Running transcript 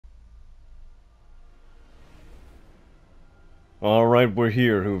Alright, we're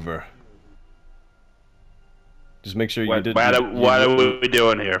here, Hoover. Just make sure you did. What are we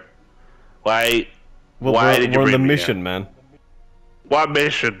doing here? Why? Well, why did you we're on the bring me mission, here? man. What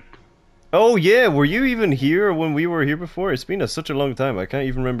mission? Oh yeah, were you even here when we were here before? It's been such a long time. I can't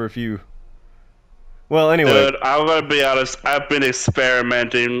even remember if you. Well, anyway. Dude, I'm gonna be honest. I've been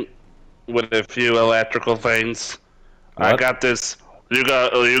experimenting with a few electrical things. What? I got this. You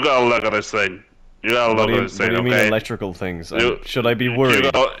gotta look at this thing. You gotta look at this thing. What do you mean okay? electrical things? Should I be worried?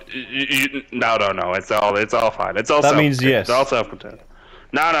 No. It's all fine. It's all. That means yes. It's all self-contained.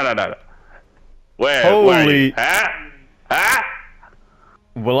 No. Where? Holy. Huh? Huh?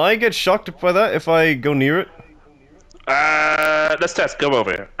 Will I get shocked by that if I go near it? Let's test. Come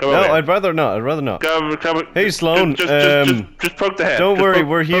over here. Come No, over here. I'd rather not. I'd rather not. Come. Hey, Sloan. Just poke the head. Don't Just worry, poke-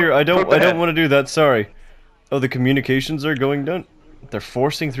 we're here. poke- I don't poke the head. want to do that. Sorry. Oh, the communications are going down. They're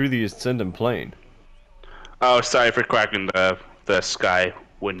forcing through the ascendant plane. Oh, sorry for cracking the sky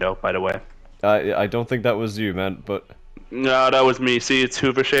window. By the way. I don't think that was you, man. But No, that was me. See, it's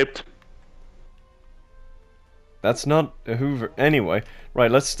Hoover shaped. that's not a Hoover. Anyway, right.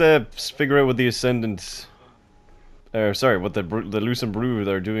 Let's figure out what the ascendant. Sorry, what the loose and brew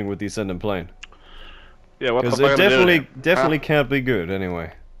they're doing with the ascendant plane. Yeah, what the Because fuck it am I doing? definitely can't be good.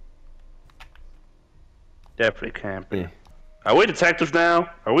 Anyway. Definitely can't be. Yeah. Are we detectives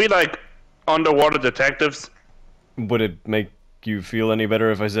now? Are we like underwater detectives? Would it make you feel any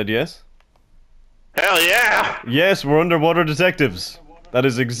better if I said yes? Hell yeah! Yes, we're underwater detectives. That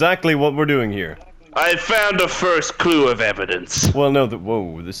is exactly what we're doing here. I found the first clue of evidence. Well, no,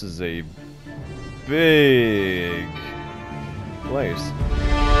 whoa, this is a big place.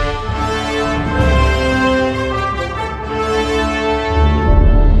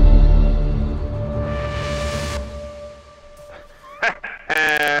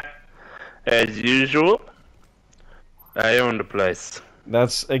 As usual, I own the place.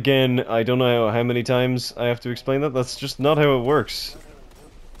 That's, again, I don't know how many times I have to explain that. That's just not how it works.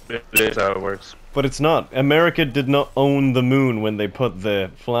 It is how it works. But it's not. America did not own the moon when they put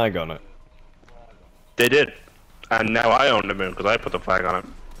the flag on it. They did. And now I own the moon because I put the flag on it.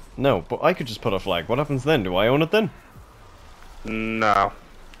 No, but I could just put a flag. What happens then? Do I own it then? No.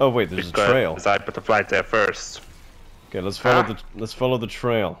 Oh wait, there's a trail. Because I put the flag there first. Okay, let's follow the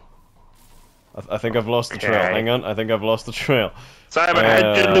trail. I think I've lost the trail. Okay. Hang on, I think I've lost the trail. Simon,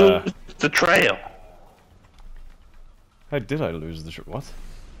 how'd you lose the trail? How did I lose the trail? What?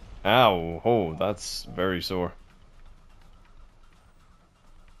 Ow! Oh, that's very sore.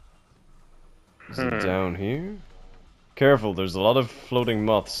 Is it down here? Careful, there's a lot of floating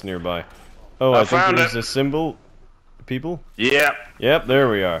moths nearby. Oh, I think found there's it. a symbol. People? Yep. Yep, there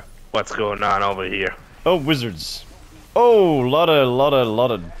we are. What's going on over here? Oh, wizards. Oh, lot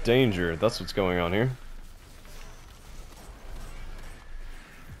of danger. That's what's going on here.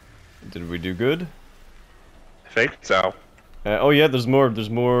 Did we do good? I think so. Oh yeah, there's more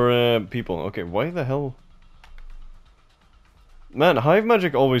people. Okay, why the hell? Man, Hive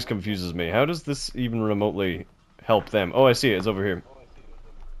magic always confuses me. How does this even remotely help them? Oh, I see it. It's over here.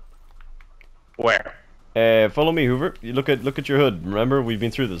 Where? Follow me, Hoover. You look at your hood. Remember, we've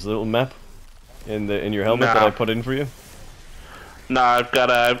been through this little map in your helmet that I put in for you. No, I've got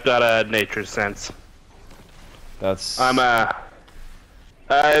a nature sense. That's. I'm not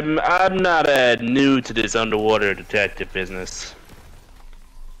new to this underwater detective business.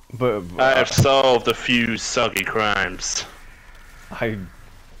 But I've solved a few soggy crimes. I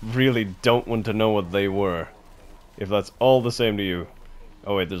really don't want to know what they were. If that's all the same to you.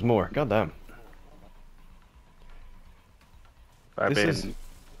 Oh wait, there's more. God damn.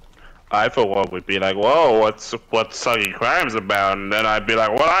 I for one would be like, whoa, what's soggy crimes about? And then I'd be like,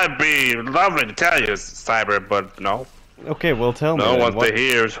 well, I'd be lovely to tell you, Cyber, but no. Okay, well tell me. No then, one to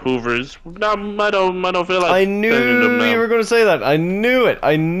hear is Hoover's. No, I don't feel like. I knew you were going to say that. I knew it.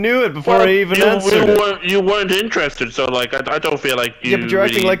 I knew it before Well, I even answered it. You weren't interested, so like I don't feel like you. Yeah, but you're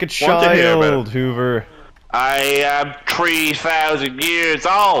acting really like a want to hear about child, it. Hoover. I am 3,000 years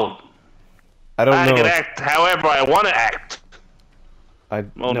old. I don't I know. can act however I want to act.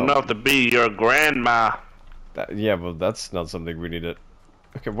 Old no. enough to be your grandma. Yeah, well, that's not something we need to.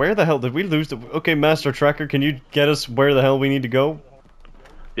 Okay, where the hell did we lose the? Okay, Master Tracker, can you get us where the hell we need to go?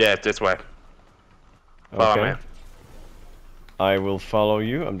 Yeah, it's this way. Follow me. I will follow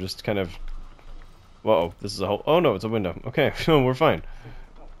you. I'm just kind of. Uh-oh, this is a hole. Oh no, it's a window. Okay, we're fine.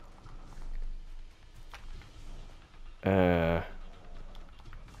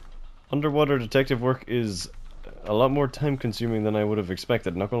 Underwater detective work is a lot more time consuming than I would have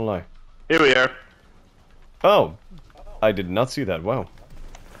expected, not gonna lie. Here we are. Oh! I did not see that, wow.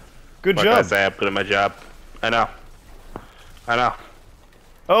 Good Like job! I say, I'm good at my job. I know. I know.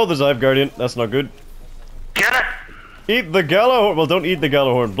 Oh, there's a Hive Guardian. That's not good. Get it! Eat the Gallahorn. Well, don't eat the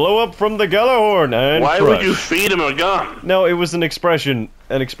Gallahorn. Blow up from the Gallahorn and Why crush. would you feed him a gun? No, it was an expression.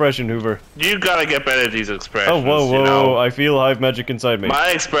 An expression, Hoover. You gotta get better at these expressions. Oh, whoa, whoa, you know? whoa. I feel Hive magic inside me. My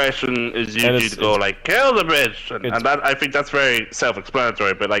expression is usually to go like, kill the bitch. And that, I think that's very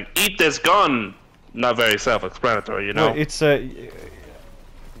self-explanatory. But like, eat this gun, not very self-explanatory, you know? No, it's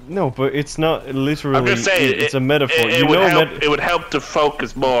no, but it's not literally. I'm just saying, it's a metaphor. It would help to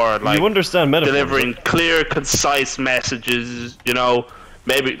focus more, like you understand metaphors, delivering clear, concise messages. You know,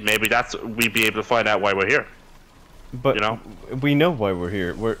 maybe that's we'd be able to find out why we're here. But you know, we know why we're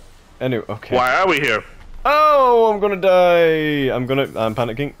here. Anyway. Okay. Why are we here? Oh, I'm gonna die. I'm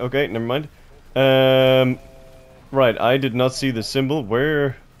panicking. Okay, never mind. Right. I did not see the symbol.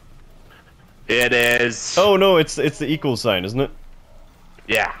 Where? It is. Oh no, it's the equal sign, isn't it?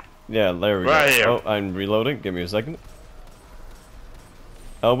 Yeah. Yeah, there we right go. Here. Oh, I'm reloading. Give me a second.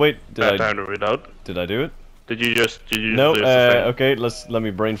 Oh wait, time to reload. Did I do it? Did you No. Okay, let me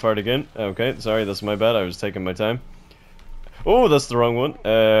brain fart again. Okay, sorry, that's my bad. I was taking my time. Oh, that's the wrong one.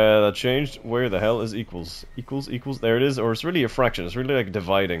 That changed. Where the hell is equals? Equals. There it is. Or it's really a fraction. It's really like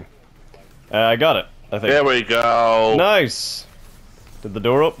dividing. I got it. I think. There we go. Nice. Did the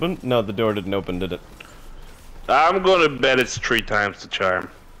door open? No, the door didn't open, did it? I'm gonna bet it's 3 times the charm.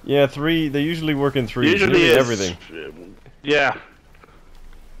 Yeah, 3. They usually work in 3s. Usually it's everything. Yeah.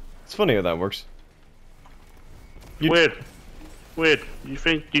 It's funny how that works. Weird. You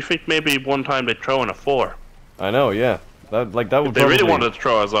think maybe one time they'd throw in a 4? I know. Yeah. That would. If they really wanted to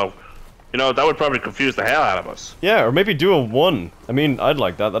throw us off, you know, that would probably confuse the hell out of us. Yeah, or maybe do a 1. I mean, I'd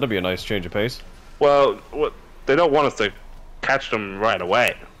like that. That'd be a nice change of pace. Well, they don't want us to catch them right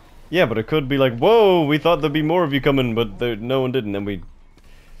away. Yeah, but it could be like, whoa, we thought there'd be more of you coming, but no one didn't, and we...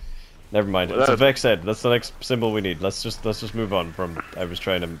 Never mind, it's a Vex head. That's the next symbol we need. Let's just move on from... I was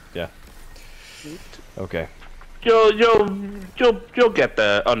trying to... Yeah. Okay. You'll get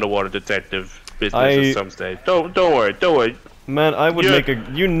the underwater detective business at some stage. Don't worry. Man, I would make a...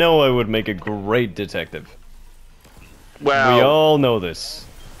 You know I would make a great detective. Well... We all know this.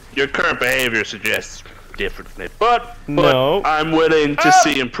 Your current behavior suggests differently, but no. I'm willing to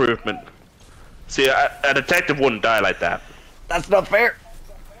see improvement. See, a detective wouldn't die like that. That's not fair.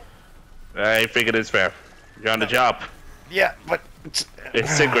 I think it is fair. You're on the job. Yeah, but... It's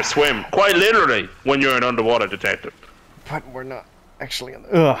sink or swim. Quite literally, when you're an underwater detective. But we're not actually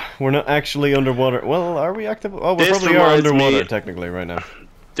we're not actually underwater. Well, are we active? Oh, we probably are underwater, technically, right now.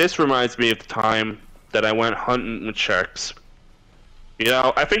 This reminds me of the time that I went hunting with sharks. You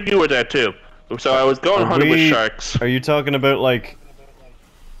know, I think you were there too. So I was going hunting with sharks. Are you talking about, like...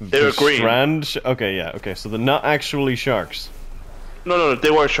 They were green. Strand? Okay, yeah, okay. So they're not actually sharks. No, they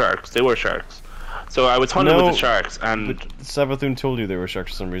were sharks. So I was hunting with the sharks, and... Savathun told you they were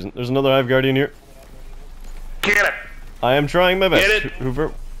sharks for some reason. There's another Hive Guardian here. Get it! I am trying my best. Get it!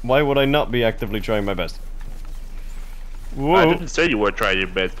 Hoover, why would I not be actively trying my best? Whoa. I didn't say you were trying your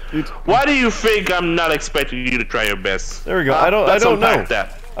best. Why do you think I'm not expecting you to try your best? There we go. I don't know.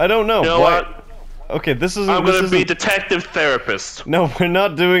 That. I don't know. You know what? Okay, this isn't... I'm gonna be detective therapist. No, we're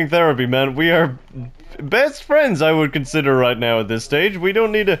not doing therapy, man. We are best friends, I would consider right now at this stage. We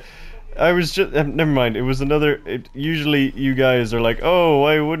don't need to... I was just... never mind. It was another... usually you guys are like, oh,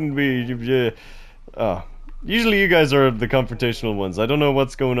 why wouldn't we... usually you guys are the confrontational ones. I don't know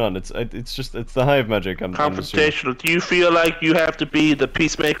what's going on. It's the Hive magic. Confrontational. Do you feel like you have to be the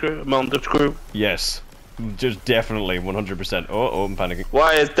peacemaker among the crew? Yes. Just definitely, 100%. Oh, I'm panicking.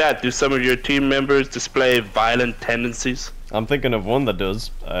 Why is that? Do some of your team members display violent tendencies? I'm thinking of one that does.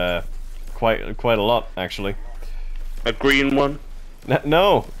 Quite a lot, actually. A green one?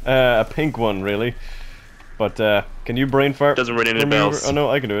 No, a pink one, really. But, can you brain fart? Doesn't ring any bells. Oh no,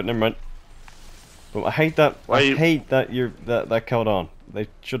 I can do it, never mind. But I hate that, hate that that caught on. They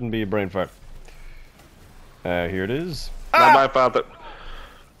shouldn't be a brain fart. Here it is. Not my fault, but...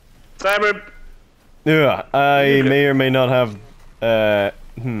 Cyber! Yeah, I may or may not have,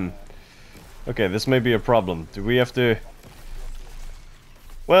 Okay, this may be a problem. Do we have to...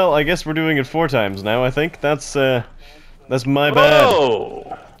 Well, I guess we're doing it 4 times now, I think. That's my bad.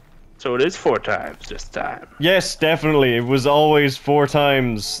 Oh! So it is 4 times this time. Yes, definitely. It was always 4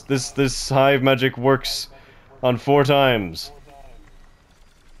 times. This Hive magic works on 4 times.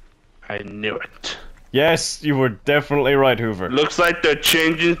 I knew it. Yes, you were definitely right, Hoover. Looks like they're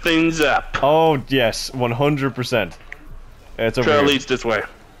changing things up. Oh, yes, 100%. It's over Trail here. leads this way.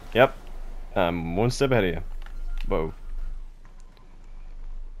 Yep. I'm 1 step ahead of you. Whoa.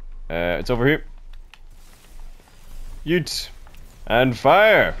 It's over here. Yeet. And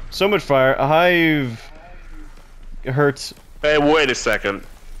fire! So much fire. A Hive hurts Hey, wait a second.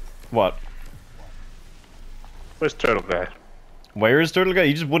 What? Where's Turtle Guy? Where is Turtle Guy?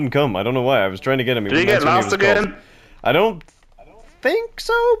 He just wouldn't come. I don't know why. I was trying to get him. Did he get lost again? I don't think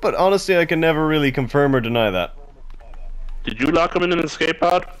so, but honestly, I can never really confirm or deny that. Did you lock him in an escape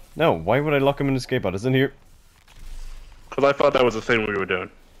pod? No, why would I lock him in an escape pod? It's in here. Because I thought that was the thing we were doing.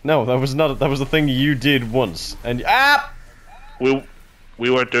 No, that was not. That was the thing you did once. And We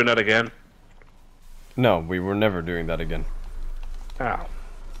weren't doing that again. No, we were never doing that again. Ow.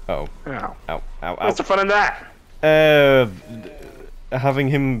 Oh. Ow. Ow. Ow. Ow. What's the fun in that? Having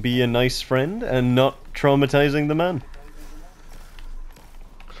him be a nice friend and not traumatizing the man.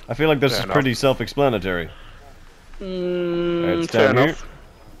 I feel like this is pretty self-explanatory. It's down here.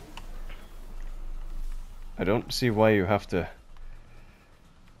 I don't see why you have to...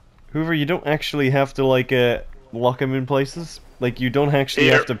 Hoover, you don't actually have to, like, lock him in places. Like, you don't actually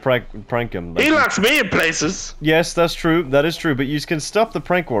have to prank him. Like, he locks me in places! Yes, that's true. That is true. But you can stop the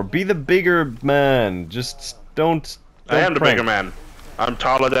prank war. Be the bigger man. Just don't I am the bigger man. I'm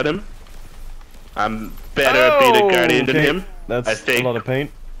taller than him. I'm better at being a guardian than him. That's I think. a lot of pain.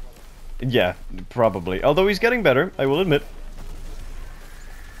 Yeah, probably. Although he's getting better, I will admit.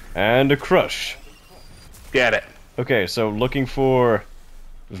 And a crush. Get it. Okay, so looking for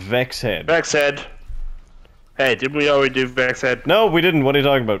Vex Head. Vex Head. Hey, didn't we already do Vex Head? No, we didn't. What are you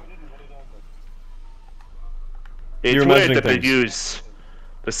talking about? It's weird that they use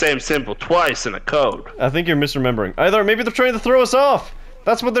the same symbol twice in a code. I think you're misremembering. Either maybe they're trying to throw us off.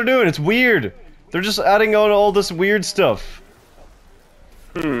 That's what they're doing. It's weird. They're just adding on all this weird stuff.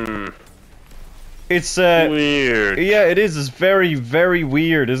 It's weird. Yeah, it is. It's very, very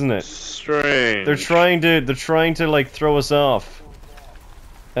weird, isn't it? Strange. They're trying to like throw us off.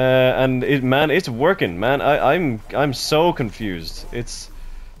 And man, it's working, man. I'm so confused.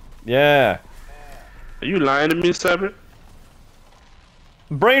 Yeah. Are you lying to me, Cyber?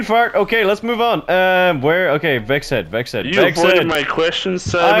 Brain fart. Okay, let's move on. Okay, Vex Head. You avoided my questions,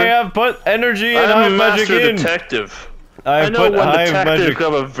 Cyber. I have put energy and Hive magic in. I'm a master detective. I know put when Hive detective magic.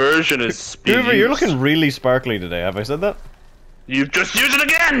 of a version is Hoover, you're looking really sparkly today. Have I said that? You've just used it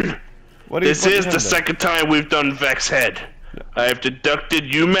again. This is the second time we've done Vex Head. I have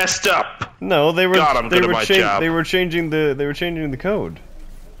deducted you messed up. No, they were. God, I'm good at my job. They were changing the code.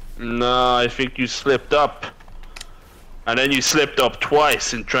 No, I think you slipped up. And then you slipped up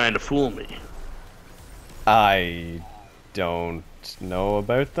twice in trying to fool me. I don't know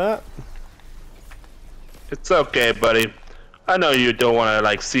about that. It's okay, buddy. I know you don't want to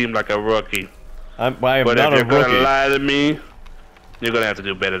like seem like a rookie. I am but not if a you're rookie. gonna lie to me, you're gonna have to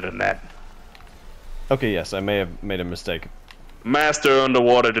do better than that. Okay, yes, I may have made a mistake. Master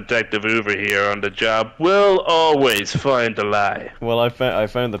Underwater Detective Hoover here on the job will always find a lie. Well, I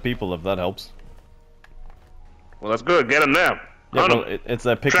found the people, if that helps. Well, that's good. Get them now. Yeah, well, it's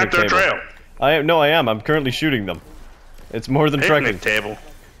that picnic Track their table. trail. I am. I'm currently shooting them. It's more than tracking. Picnic table.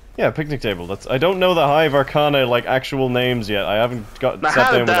 Yeah, picnic table. I don't know the Hive Arcana like actual names yet. I haven't got. Now, sat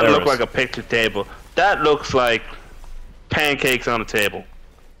how down did that with look Eris. like a picnic table? That looks like pancakes on a table.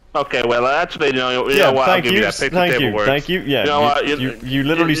 Okay, well, actually, you know what? I'll give you that. Picnic table works. Thank you. Yeah, You know what? You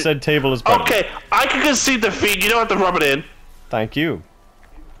literally said table as part of it. Okay, I can concede defeat. You don't have to rub it in. Thank you.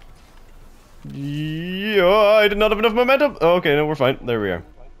 Yeah, I did not have enough momentum. Oh, okay, no, we're fine. There we are.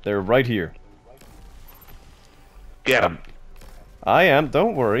 They're right here. Get them. I am.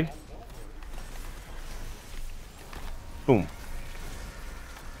 Don't worry. Boom.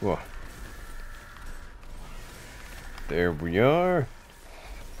 Whoa. There we are.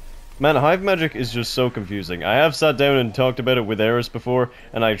 Man, Hive magic is just so confusing. I have sat down and talked about it with Eris before,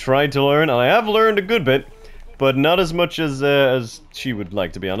 and I tried to learn, and I have learned a good bit, but not as much as she would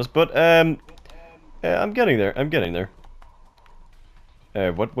like, to be honest. But I'm getting there. I'm getting there.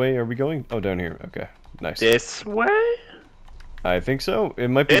 What way are we going? Oh, down here. Okay, nice. This way? I think so. It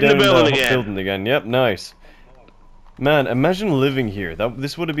might be In down the building in the again. building again. Yep, nice. Man, imagine living here.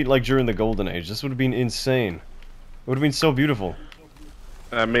 This would have been like during the Golden Age. This would have been insane. It would have been so beautiful.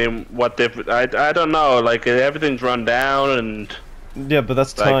 I mean, what different? I don't know. Like everything's run down and Yeah, but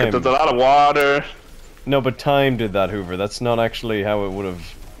that's like time. there's a lot of water. No, but time did that, Hoover. That's not actually how it would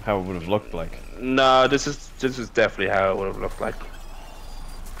have looked like. No, this is definitely how it would have looked like.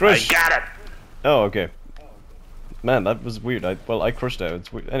 Crush. I got it. Oh, okay. Man, that was weird. Well, I crushed out.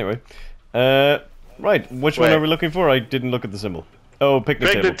 It's weird. Anyway, right. Which one Wait. are we looking for? I didn't look at the symbol. Oh, picnic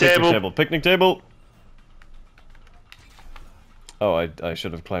table. Picnic table. Picnic table. Picnic table. Oh, I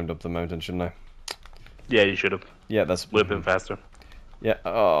should have climbed up the mountain, shouldn't I? Yeah, you should have. Yeah, that's. Would have been faster. Yeah.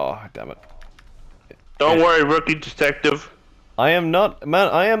 Oh, damn it. Don't worry, rookie detective. I am not, man.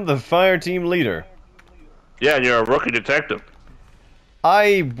 I am the fire team leader. Yeah, and you're a rookie detective.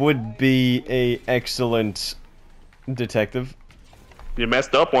 I would be a excellent detective. You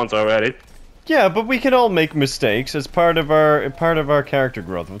messed up once already. Yeah, but we can all make mistakes as part of our character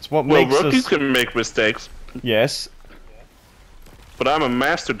growth. It's what Well, makes rookies us. can make mistakes, Yes. but I'm a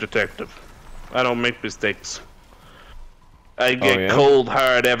master detective. I don't make mistakes. I get yeah? cold,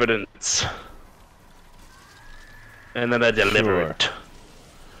 hard evidence. And then I deliver Sure. it.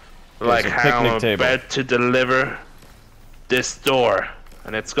 Like so how picnic I'm table. about to deliver this door.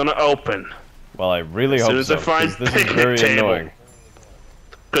 And it's gonna open. Well, I really As hope soon as so, I find because this is picnic very table. annoying.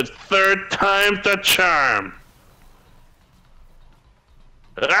 Cause third time's the charm.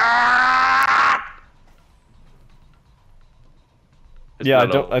 Ah! It's Yeah,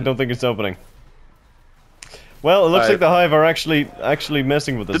 not I don't think it's opening. Well, it looks like the Hive are actually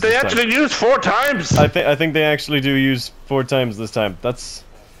messing with us. Did they this time. actually use 4 times? I think they actually do use 4 times this time. That's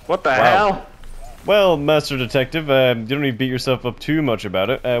What the hell? well, Master Detective. You don't need to beat yourself up too much about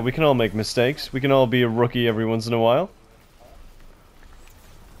it. We can all make mistakes. We can all be a rookie every once in a while.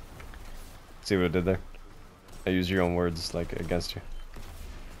 See what I did there? I use your own words like against you.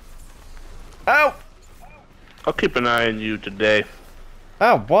 Ow! I'll keep an eye on you today. Ow!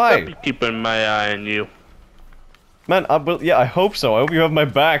 I'll Why? be keeping my eye on you. Man, yeah, I hope so. I hope you have my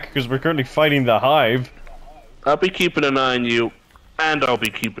back because we're currently fighting the Hive. I'll be keeping an eye on you, and I'll be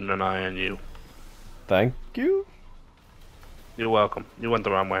keeping an eye on you. Thank you. You're welcome. You went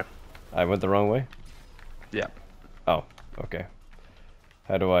the wrong way. I went the wrong way. Yeah. Oh, okay.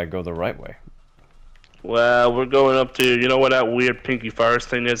 How do I go the right way? Well, we're going up to, you know what that weird pinky forest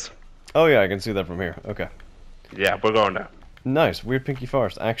thing is? Oh yeah, I can see that from here. Okay. Yeah, we're going there. Nice. Weird Pinky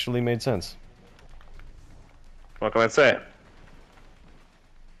Forest actually made sense. What can I say?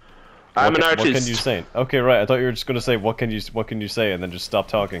 I'm an What artist. can you say? Okay, right. I thought you were just gonna say what can you say and then just stop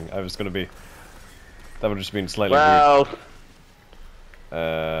talking. I was gonna be. That would just been slightly Well,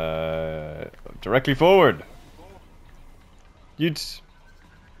 weird. Directly forward. You'd.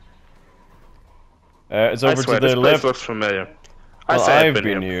 It's I over swear, to this the place left. looks familiar. Well, I've I've been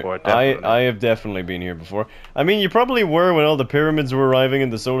been here. before, definitely. I have definitely been here before. I mean, you probably were when all the pyramids were arriving in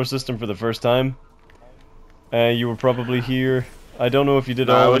the solar system for the first time. You were probably here. I don't know if you did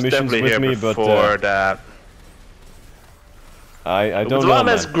No, I all the was missions definitely with here me, but before that. I It don't was a know, lot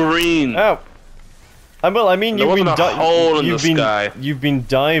man. less green. Ow. Well, I mean, There you've been wasn't a hole in the sky. you've been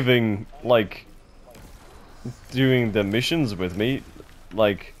diving like doing the missions with me,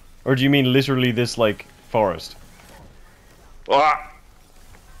 like, or do you mean literally this like forest? Ah.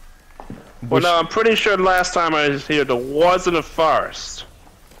 Well, Which- no, I'm pretty sure last time I was here there wasn't a forest.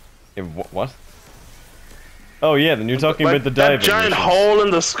 What? Oh yeah, then you're talking Like, about the diving that giant missions. hole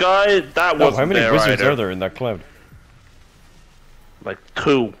in the sky, that Oh, wasn't how many there wizards either. are there in that cloud? Like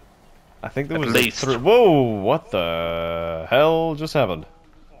 2. I think there At was like least. 3. Whoa! What the hell just happened?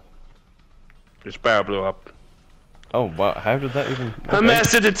 Your sparrow blew up. Oh wow! How did that even? A Okay.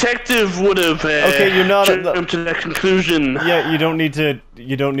 master detective would have Okay, you're not a- jumped to that conclusion. Yeah, you don't need to.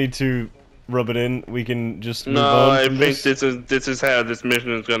 You don't need to rub it in. We can just move No, on I from think this. this is how this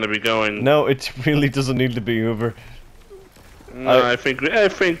mission is going to be going. No, it really doesn't need to be Hoover. No, I think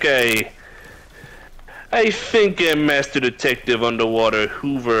a master detective underwater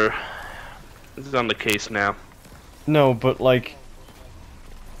Hoover is on the case now. No, but like,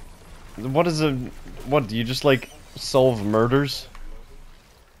 what is a? What do you just like solve murders?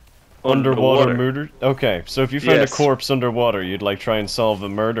 Underwater murder? Okay, so if you found Yes. a corpse underwater, you'd like try and solve a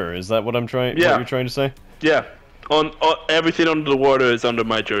murder. Is that what I'm trying? Yeah. What you're trying to say? Yeah, on everything under the water is under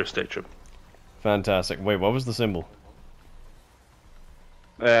my jurisdiction. Fantastic. Wait, what was the symbol?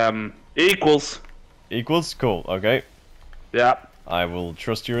 Equals. Equals? Cool. Okay. Yeah. I will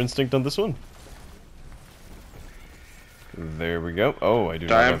trust your instinct on this one. There we go. Oh, I do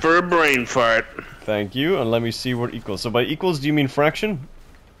not Time have... for a brain fart. Thank you, and let me see what equals. So by equals, do you mean fraction?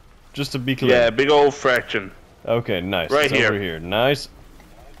 Just to be clear. Yeah, big old fraction. Okay, nice. Right It's here. over here. Nice.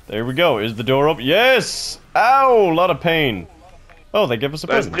 There we go. Is the door open? Yes! Ow! A lot of pain. Oh, they give us a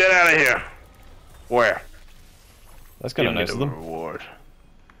Let's present. get out of here. Where? That's kind of Give me nice of the them. reward.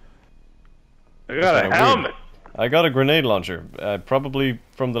 I got a kinda helmet. I got a grenade launcher. Probably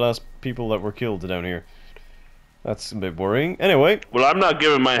from the last people that were killed down here. That's a bit worrying. Anyway, Well, I'm not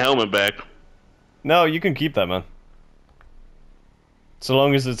giving my helmet back. no, you can keep that, man. So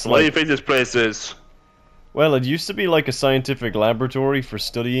long as it's What do you like... think this place is? Well, it used to be like a scientific laboratory for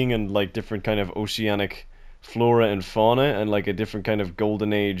studying and like different kind of oceanic flora and fauna and like a different kind of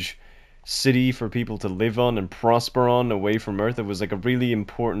golden age city for people to live on and prosper on away from Earth. It was like a really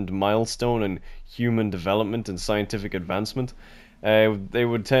important milestone in human development and scientific advancement. They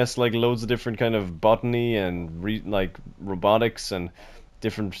would test like loads of different kind of botany and like robotics and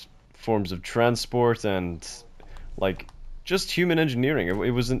different forms of transport and like just human engineering.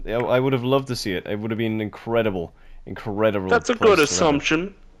 It wasn't. I would have loved to see it. It would have been incredible, incredible. That's a place good to live in.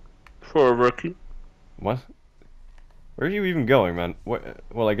 assumption for a rookie. What? Where are you even going, man? What?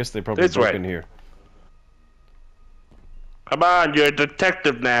 Well, I guess they probably This broke way. in here. Come on, you're a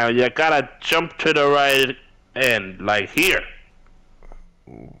detective now. You gotta jump to the right end, like here.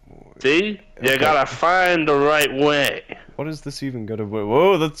 See? You Okay. gotta find the right way. What is this even gonna?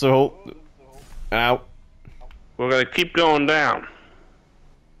 Whoa, that's a whole. Ow. We're gonna keep going down.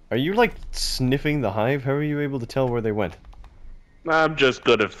 Are you like sniffing the hive? How are you able to tell where they went? I'm just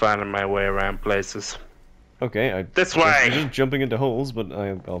good at finding my way around places. Okay, This you're way! just jumping into holes, but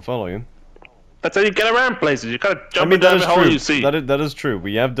I'll follow you. That's how you get around places. You gotta I jump mean, into that every is hole true. you see. That is true.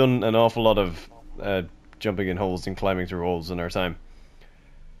 We have done an awful lot of jumping in holes and climbing through holes in our time.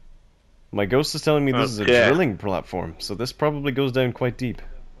 My ghost is telling me this is a Okay. drilling platform, so this probably goes down quite deep.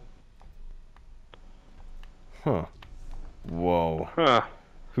 Huh. Whoa. Huh.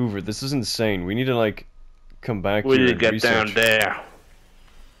 Hoover, this is insane. We need to, like, come back We here need to and get research. down there.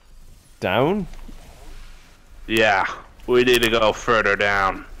 Down? Yeah. We need to go further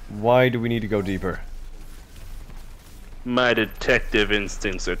down. Why do we need to go deeper? My detective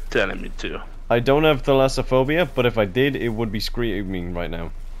instincts are telling me to. I don't have thalassophobia, but if I did, it would be screaming right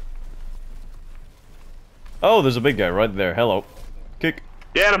now. Oh, there's a big guy right there. Hello. Kick.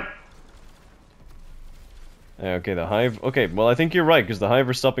 Get him! Okay, the hive. Okay, well, I think you're right, because the hive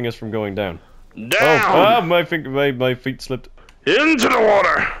are stopping us from going down. Down! My feet slipped. Into the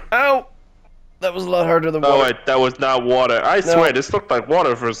water! Ow! That was a lot harder than Oh water. wait, that was not water. I swear, this looked like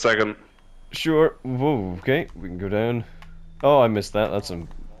water for a second. Sure. Whoa, okay, we can go down. Oh, I missed that. That's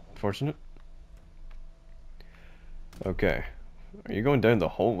unfortunate. Okay. Are you going down the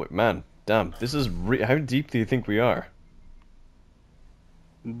whole way? Man, damn, this is how deep do you think we are?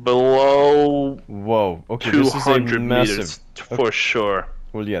 Below Whoa, okay, this is a 200 massive... meters, for sure.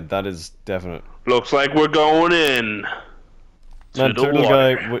 Well, yeah, that is definite. Looks like we're going in. To Man, the Turtle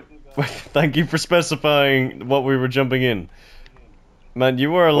water. Guy, thank you for specifying what we were jumping in. Man,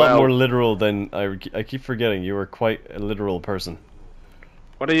 you are a lot Well- more literal than I keep forgetting. You are quite a literal person.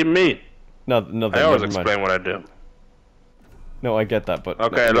 What do you mean? No, I always never mind. explain what I do. No, I get that, but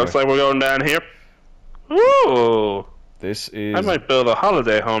Okay, anyway. looks like we're going down here. Ooh! This is... I might build a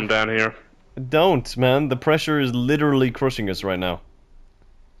holiday home down here. Don't, man. The pressure is literally crushing us right now.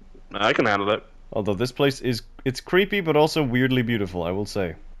 I can handle it. Although this place is... It's creepy, but also weirdly beautiful, I will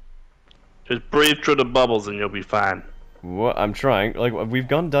say. Just breathe through the bubbles and you'll be fine. What? I'm trying. Like, we've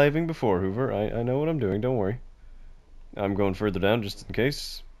gone diving before, Hoover. I know what I'm doing, don't worry. I'm going further down just in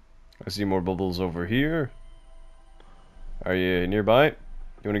case. I see more bubbles over here. Are you nearby? You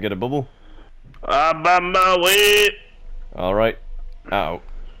want to get a bubble? I'm on my way! Alright. Ow.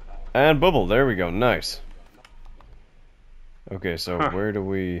 And bubble. There we go. Nice. Okay, so where do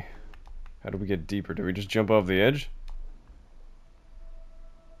we... How do we get deeper? Do we just jump off the edge?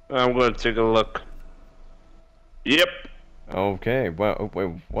 I'm gonna take a look. Yep. Okay. Wow. Oh,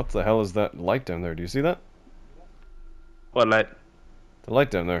 wait, what the hell is that light down there? Do you see that? What light? The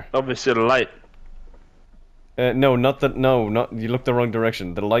light down there. Obviously the light. No, not that. No, not. You looked the wrong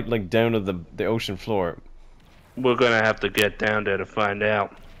direction. The light, like down at the ocean floor. We're gonna have to get down there to find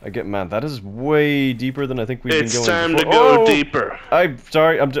out. I get man. That is way deeper than I think we've It's been going. time to before. go Oh! deeper. I'm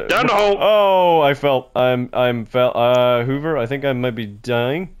sorry. I'm Down the hole. Oh, I fell. I'm fell. Hoover, I think I might be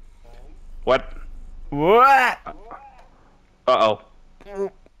dying. What? What? Uh-oh.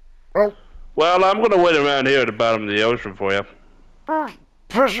 Oh. Well, I'm gonna wait around here at the bottom of the ocean for you.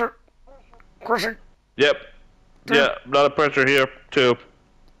 Pressure. Crushing. Yep. Yeah, a lot of pressure here, too.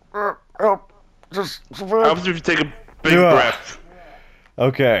 Just How about if you take a big Ugh. breath?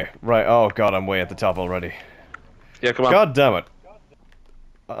 Okay. Right. Oh God, I'm way at the top already. Yeah, come on. God damn it.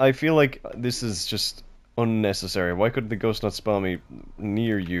 I feel like this is just unnecessary. Why could the ghost not spawn me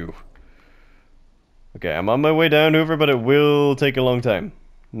near you? Okay, I'm on my way down, Hoover, but it will take a long time.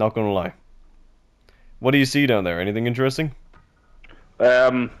 Not gonna lie. What do you see down there? Anything interesting?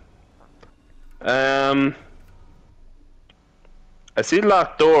 I see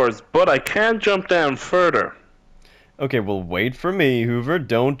locked doors, but I can't jump down further. Okay, well wait for me, Hoover.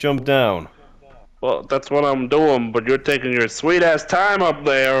 Don't jump down. Well, that's what I'm doing, but you're taking your sweet-ass time up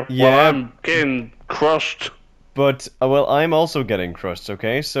there Yeah. while I'm getting crushed. But, well, I'm also getting crushed,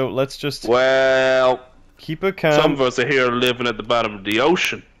 okay? So let's just Well, keep a calm... some of us are here living at the bottom of the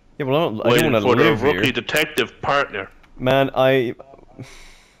ocean, Yeah, well, I don't waiting want to for the live rookie here. detective partner. Man,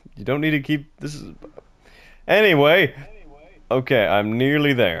 you don't need to keep... This is... Anyway, Okay, I'm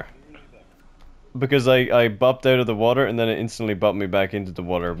nearly there. Because I bopped out of the water and then it instantly bopped me back into the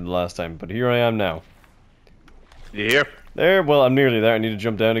water the last time. But here I am now. You here? There, well, I'm nearly there. I need to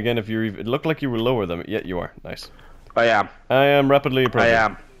jump down again if you're even... It looked like you were lower than me. Yeah, you are. Nice. I am. I am rapidly I approaching.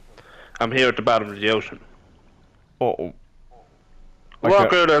 am. I'm here at the bottom of the ocean. Uh-oh.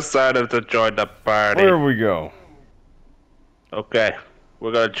 Walk out outside to join the party. Where we go? Okay.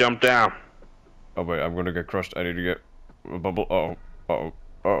 We're gonna jump down. Oh wait, I'm gonna get crushed. I need to get a bubble. Uh-oh. Uh-oh.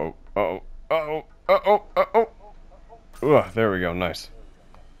 Uh-oh. Uh-oh. Uh-oh. Uh-oh. Uh-oh. Ugh, there we go. Nice.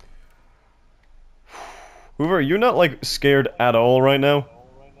 Whoover, are you not, like, scared at all right now?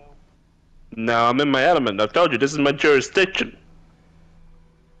 No, I'm in my element. I told you, this is my jurisdiction.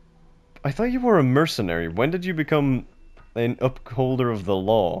 I thought you were a mercenary. When did you become an upholder of the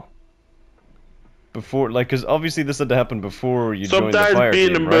law? Before, like, because obviously this had to happen before you joined the Fireteam, Sometimes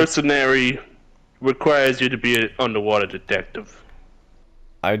being a right? mercenary requires you to be an underwater detective.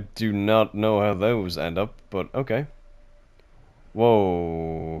 I do not know how those end up, but okay.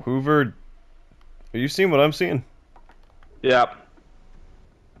 Whoa, Hoover, are you seeing what I'm seeing? Yep.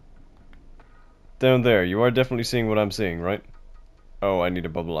 Down there, you are definitely seeing what I'm seeing, right? Oh, I need a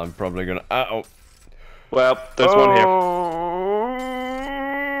bubble. I'm probably gonna... Uh-oh. Well, there's one here.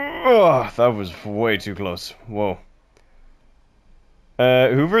 Oh, that was way too close. Whoa.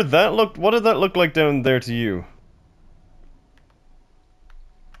 Hoover, that looked... What did that look like down there to you?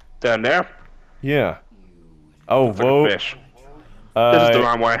 Down there? Yeah. Oh, Looks like whoa. a fish. This is the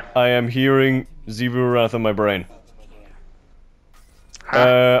wrong way. I am hearing Zivu Wrath in my brain.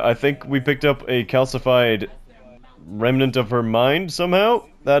 Huh? I think we picked up a calcified remnant of her mind somehow.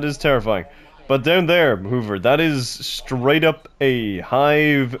 That is terrifying. But down there, Hoover, that is straight up a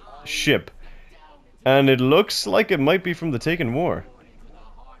Hive ship. And it looks like it might be from the Taken War.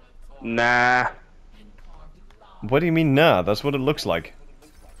 Nah. What do you mean, nah? That's what it looks like.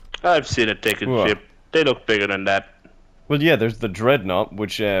 I've seen a taken Whoa. ship. They look bigger than that. Well, yeah, there's the Dreadnought,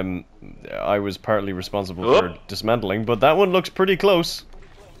 which I was partly responsible Oh. for dismantling, but that one looks pretty close.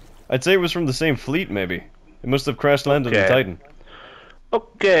 I'd say it was from the same fleet, maybe. It must have crash landed in Okay. Titan.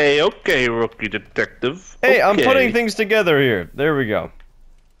 Okay, rookie detective. Hey, I'm Okay. putting things together here. There we go.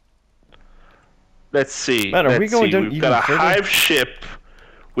 Let's see. Man, are we Let's going see. down We've even got a further? hive ship.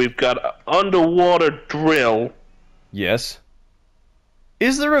 We've got an underwater drill. Yes.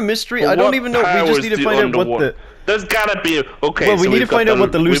 Is there a mystery? But I don't what even know. We powers just need to the find out what underwater- the... There's gotta be. Okay, Well, we so need to we've got find out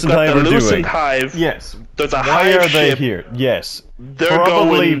what the Lucent Hive we've got are the Lucent doing. Hive. Yes. There's a Why hive are they ship. here? Yes. They're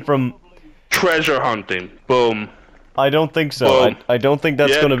Probably going from... treasure hunting. Boom. I don't think so. Boom. I don't think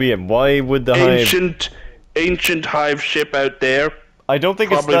that's Yep. going to be it. Why would the Hive... Ancient hive ship out there. I don't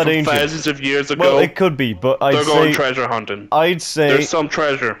think it's Probably that from ancient. thousands of years ago. Well, it could be, but They're going treasure hunting. I'd say There's some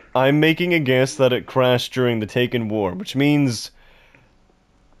treasure. I'm making a guess that it crashed during the Taken War, which means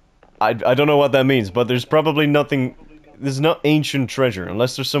I don't know what that means, but there's probably nothing. There's not ancient treasure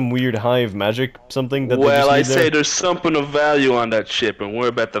unless there's some weird Hive magic something that. Well, they I just need say there. there's something of value on that ship, and we're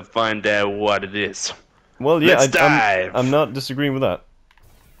about to find out what it is. Well, yeah, Let's dive. I'm not disagreeing with that.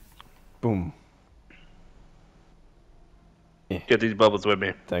 Boom. Get these bubbles with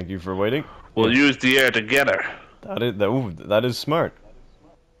me. Thank you for waiting. We'll use the air together. That is smart.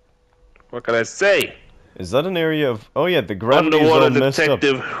 What can I say? Is that an area of? Oh yeah, the gravity is all Underwater messed up.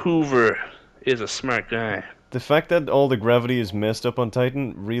 Detective Hoover is a smart guy. The fact that all the gravity is messed up on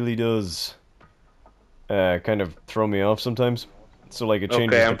Titan really does kind of throw me off sometimes. So like it changes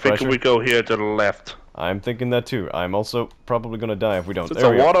Okay, the I'm pressure. thinking we go here to the left. I'm thinking that too. I'm also probably gonna die if we don't. It's There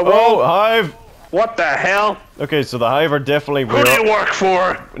a we go. water Oh, wall? Hive! What the hell? Okay, so the Hive are definitely... Who do you work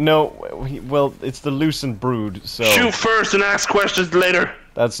for? No, well, it's the Lucent Brood, so... Shoot first and ask questions later.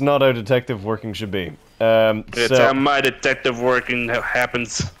 That's not how detective working should be. It's how my detective working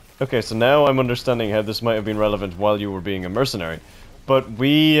happens. Okay, so now I'm understanding how this might have been relevant while you were being a mercenary. But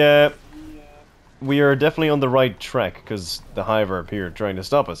we are definitely on the right track, because the Hive are here trying to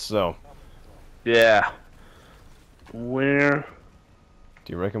stop us, so... Yeah. Where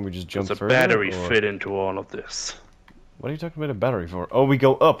Do you reckon we just jump does a further? battery or- fit into all of this? What are you talking about a battery for? Oh, we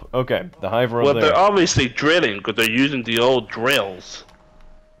go up. Okay, the Hive are Well, up there. they're obviously drilling because they're using the old drills.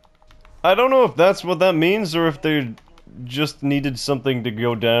 I don't know if that's what that means, or if they just needed something to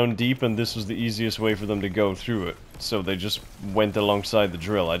go down deep and this was the easiest way for them to go through it. So they just went alongside the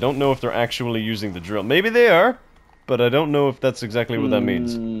drill. I don't know if they're actually using the drill. Maybe they are, but I don't know if that's exactly what that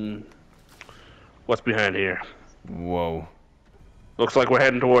means. What's behind here? Whoa. Looks like we're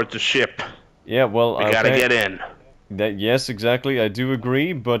heading towards the ship. Yeah, well, We gotta get in. Yes, exactly, I do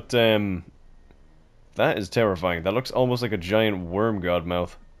agree, but, that is terrifying. That looks almost like a giant worm god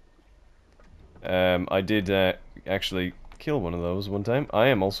mouth. I did, actually kill one of those one time. I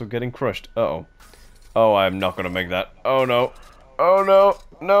am also getting crushed. Uh-oh. Oh, I'm not gonna make that. Oh, no. Oh, no.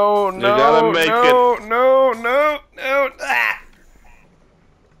 No, no, gotta make no, no, no, no. Ah!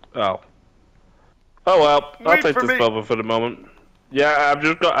 Oh. Oh well, I'll Wait take for this me. bubble for the moment. Yeah, I'm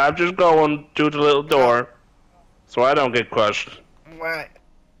just going to the little door, so I don't get crushed. Why?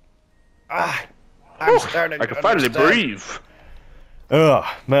 Ah, I'm starting I to can finally understand. breathe. Ugh,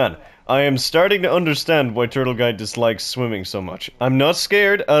 man. I am starting to understand why Turtle Guy dislikes swimming so much. I'm not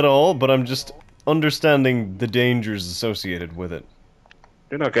scared at all, but I'm just understanding the dangers associated with it.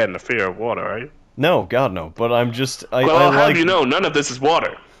 You're not getting the fear of water, are you? No, God no. But I'm just Well, I I'll like. have you know, none of this is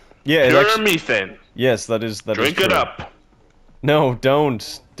water. Yeah, it Pure actually. methane. Yes, that is Drink true. it up. No,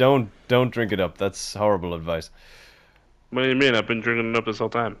 don't drink it up. That's horrible advice. What do you mean? I've been drinking it up this whole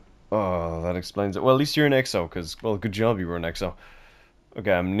time. Oh, that explains it. Well, at least you're an exo, because, well, good job you were an exo.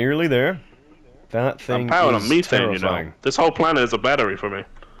 Okay, I'm nearly there. That thing I'm powering on is methane, terrifying. you know. This whole planet is a battery for me.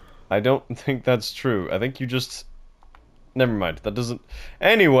 I don't think that's true. I think you just... Never mind, that doesn't...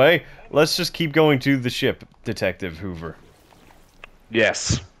 Anyway, let's just keep going to the ship, Detective Hoover.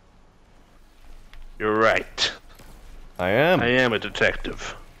 Yes. You're right. I am. I am a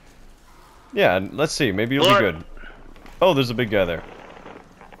detective. Yeah, and let's see, maybe you'll Lord. be good. Oh, there's a big guy there.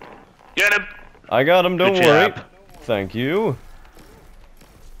 Get him! I got him, don't Good worry. job. Thank you.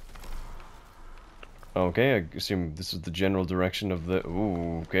 Okay, I assume this is the general direction of the...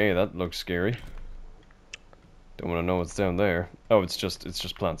 Ooh, okay, that looks scary. Don't want to know what's down there. Oh, it's just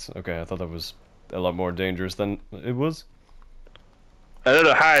plants. Okay, I thought that was a lot more dangerous than it was.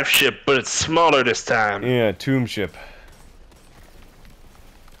 Another Hive ship, but it's smaller this time. Yeah, tomb ship.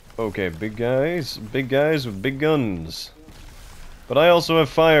 Okay, big guys with big guns. But I also have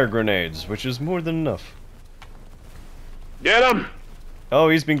fire grenades, which is more than enough. Get him! Oh,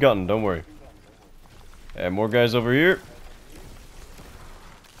 he's been gotten, don't worry. And more guys over here.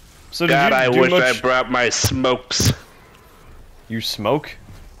 So did God, you I do wish I much... brought my smokes. You smoke?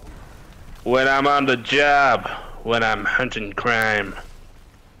 When I'm on the job, when I'm hunting crime,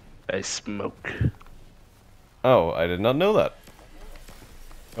 I smoke. Oh, I did not know that.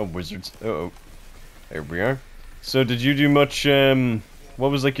 Oh, wizards. Uh-oh. There we are. So did you do much,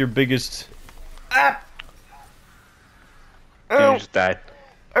 what was like your biggest... Ah! You Oh, just died.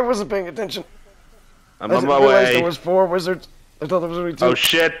 I wasn't paying attention. I'm I on didn't my realize way. there was 4 wizards. I thought there was only 2. Oh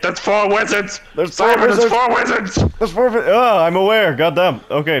shit, that's 4 wizards! There's 4 Cyber, there's wizards! 4 wizards! There's 4 Oh, I'm aware. Goddamn.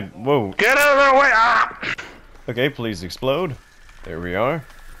 Okay, whoa. Get out of the way! Ah! Okay, please explode. There we are.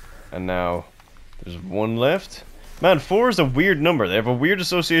 And now, there's 1 left. Man, 4 is a weird number. They have a weird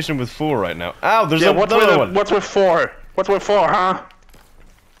association with 4 right now. Ow, there's another one. What's with 4? What's with 4, huh?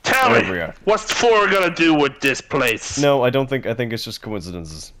 Tell There me! we are. What's 4 gonna do with this place? No, I don't think. I think it's just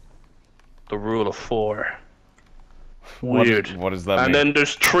coincidences. The rule of 4. What- Weird. what does that mean? And then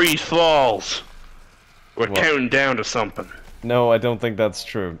there's 3 falls. We're What? counting down to something. No, I don't think that's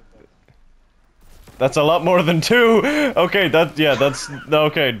true. That's a lot more than 2. Okay,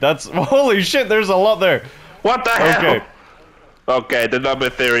 that's holy shit. There's a lot there. What the hell? Okay. Okay, the number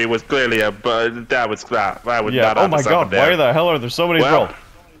theory was clearly that was not. I was Yeah. not Oh onto my something god. there. Why the hell are there so many as Well, well?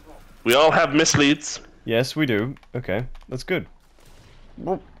 we all have misleads. Yes, we do. Okay, that's good.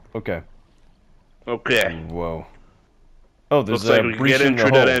 Okay. Okay. Whoa. Oh, there's Looks like a we can breach get in in the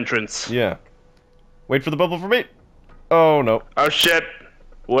through that hull. entrance. Yeah. Wait for the bubble for me. Oh no. Oh shit.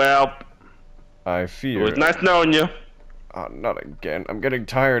 Well, I it fear. was nice knowing you. Oh, not again. I'm getting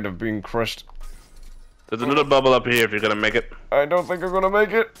tired of being crushed. There's a little bubble up here if you're gonna make it. I don't think I'm gonna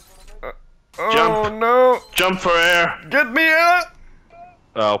make it. Oh Jump. no. Jump for air. Get me out.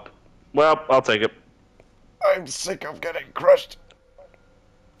 Oh. Well, I'll take it. I'm sick of getting crushed.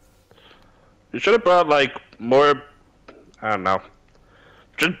 You should have brought like more. I don't know.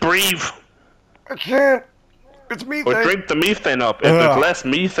 Just breathe. I can't. It's methane. Or drink the methane up. If there's less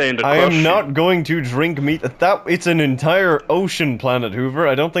methane to I crush am not you. going to drink meat. It's an entire ocean planet, Hoover.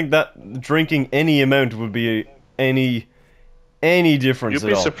 I don't think that drinking any amount would be any difference You'd at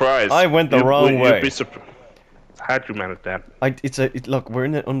be all. surprised. I went the wrong way. You'd be surprised. How'd you manage that? Look, we're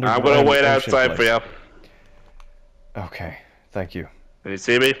in an underground. I'm gonna wait ocean outside place. for you. Okay, thank you. Can you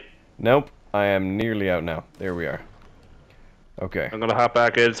see me? Nope, I am nearly out now. There we are. Okay. I'm gonna hop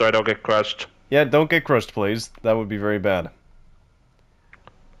back in so I don't get crushed. Yeah, don't get crushed, please. That would be very bad.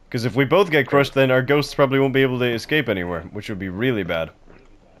 Because if we both get crushed, then our ghosts probably won't be able to escape anywhere, which would be really bad.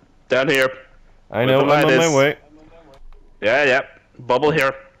 Down here. I know, the I'm light on my is. way. Yeah. Bubble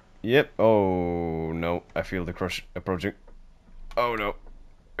here. Yep. Oh, no. I feel the crush approaching. Oh, no.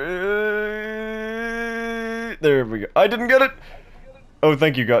 There we go. I didn't get it! Oh,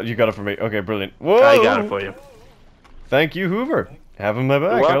 thank you. You got it for me. Okay, brilliant. Whoa! I got it for you. Thank you, Hoover. Having my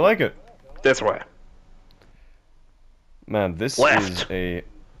back. I like it. This way. Man, this Left. is a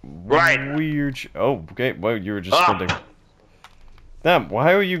Right. weird... Oh, okay. Well, you were just Up. sprinting. Damn,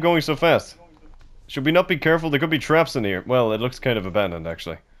 why are you going so fast? Should we not be careful? There could be traps in here. Well, it looks kind of abandoned,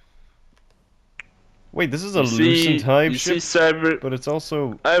 actually. Wait, this is a loosened Hive ship? Cyber, but it's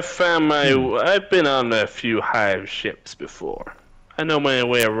also... I've found my... I've been on a few Hive ships before. I know my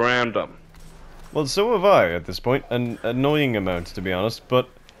way around them. Well, so have I, at this point. An annoying amount, to be honest, but...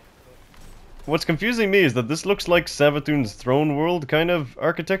 What's confusing me is that this looks like Savathun's throne world kind of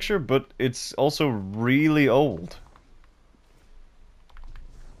architecture, but it's also really old.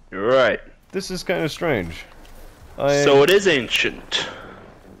 You're right. This is kind of strange. So it is ancient.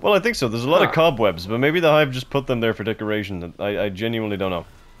 Well, I think so. There's a lot of cobwebs, but maybe the Hive just put them there for decoration. I genuinely don't know.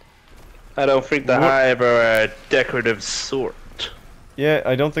 I don't think the Hive are a decorative sort. Yeah,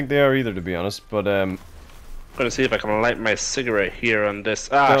 I don't think they are either, to be honest, but I'm gonna see if I can light my cigarette here on this.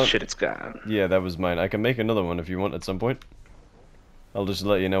 Ah, shit, it's gone. Yeah, that was mine. I can make another one if you want at some point. I'll just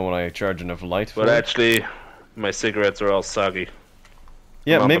let you know when I charge enough light. But actually, my cigarettes are all soggy.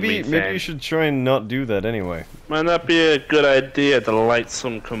 Yeah, maybe you should try and not do that anyway. Might not be a good idea to light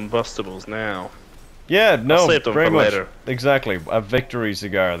some combustibles now. Yeah, no, I'll save them very for much. later. Exactly, a victory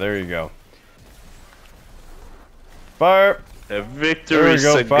cigar. There you go. Fire. A victory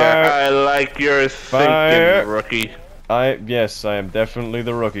cigar. Fire. I like your thinking, rookie. Yes, I am definitely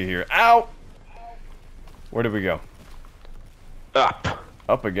the rookie here. Ow! Where did we go? Up.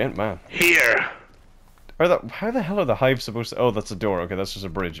 Up again, man. Here. How the hell are the Hives supposed to... Oh, that's a door. Okay, that's just a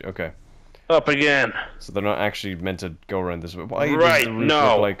bridge. Okay. Up again. So they're not actually meant to go around this way. Why right, does the roof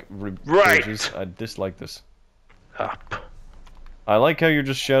no. look like bridges? I dislike this. Up. I like how you're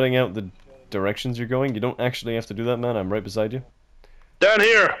just shouting out the directions you're going. You don't actually have to do that, man. I'm right beside you. Down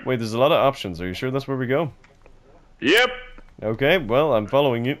here. Wait, there's a lot of options. Are you sure that's where we go? Yep. Okay, well, I'm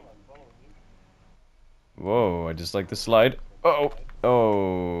following you. Whoa, I just like the slide. Uh-oh.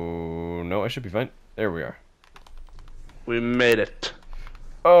 Oh, no, I should be fine. There we are. We made it.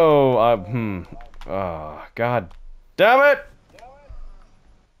 Oh, oh, god damn it!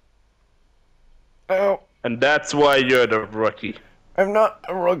 Oh. And that's why you're the rookie. I'm not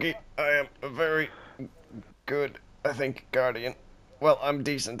a rookie. I am a very good, I think, guardian. Well, I'm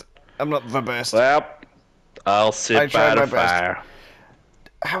decent. I'm not the best. Well, I'll sit by the fire.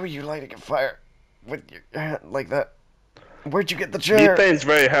 How are you lighting a fire with your hand like that? Where'd you get the chair? Methane's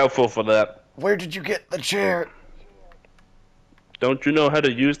very helpful for that. Where did you get the chair? Don't you know how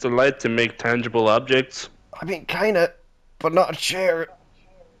to use the light to make tangible objects? I mean, kinda, but not a chair.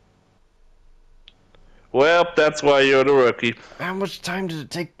 Well, that's why you're the rookie. How much time did it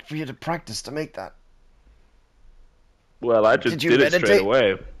take for you to practice to make that? Well, I just did it straight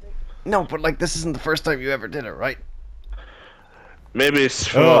away. No, but like, this isn't the first time you ever did it, right? Maybe it's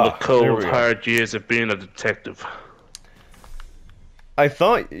from all the cold, hard years of being a detective. I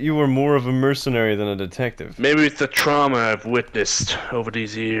thought you were more of a mercenary than a detective. Maybe it's the trauma I've witnessed over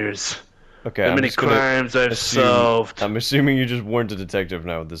these years. Okay, the many crimes I've solved. I'm assuming you just weren't a detective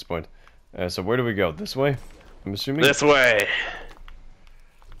now at this point. So where do we go? This way? I'm assuming? This way.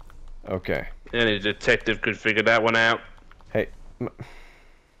 Okay. Any detective could figure that one out. Hey.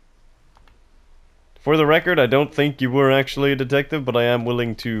 For the record, I don't think you were actually a detective, but I am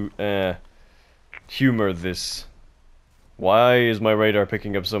willing to, humor this. Why is my radar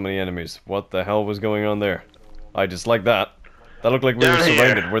picking up so many enemies? What the hell was going on there? I dislike that. That looked like we were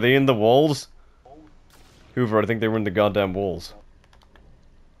surrounded. Were they in the walls? Hoover, I think they were in the goddamn walls.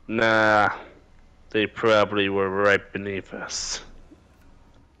 Nah. They probably were right beneath us.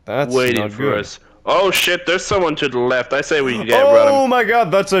 That's waiting not for good. us. Oh shit, there's someone to the left. I say we get rid of him. Oh my god,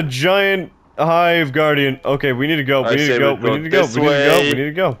 that's a giant Hive guardian. Okay, we need to go. We need to go. We need to go. We need to go. We need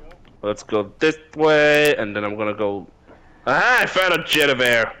to go. Let's go this way, and then I'm gonna go. Ah, I found a jet of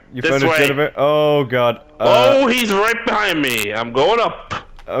air. You found a jet of air? Oh god. Oh, he's right behind me. I'm going up.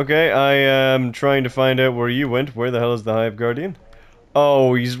 Okay, I am trying to find out where you went. Where the hell is the Hive Guardian?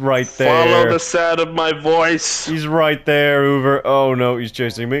 Oh, he's right there. Follow the sound of my voice. He's right there, Hoover. Oh no, he's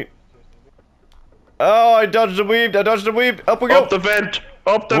chasing me. Oh, I dodged a weave. I dodged a weave. Up we go. Up the vent.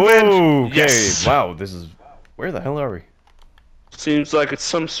 Up the Whoa, vent. Okay. Yes. Wow, this is... Where the hell are we? Seems like it's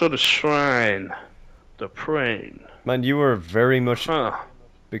some sort of shrine. The praying. Man, you are very much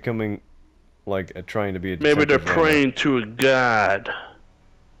becoming like trying to be a detective. Maybe they're praying to a god.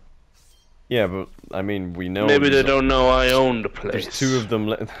 Yeah, but I mean, we know. Maybe they don't know I own the place. There's two of them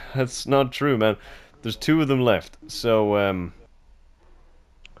left. That's not true, man. There's two of them left. So,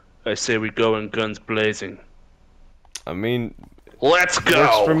 I say we go in guns blazing. I mean, let's go.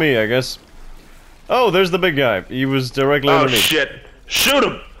 works for me, I guess. Oh, there's the big guy. He was directly Oh underneath. shit! Shoot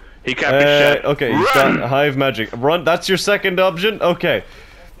him! He can't be shot. Okay, he's Run! got Hive magic. Run. That's your second option. Okay.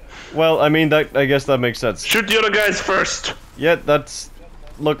 Well, I mean that. I guess that makes sense. Shoot the other guys first. Yeah, that's.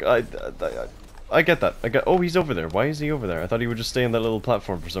 Look, I get that. I got. Oh, he's over there. Why is he over there? I thought he would just stay on that little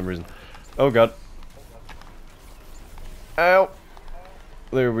platform for some reason. Oh god. Ow.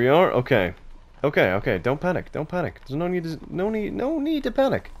 There we are. Okay. Okay. Don't panic. Don't panic. There's no need. No need to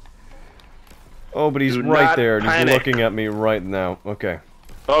panic. Oh, but he's Do right not there. And he's panic. looking at me right now. Okay.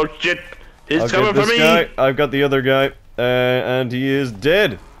 Oh shit! He's I'll coming get for this me. guy. I've got the other guy, and he is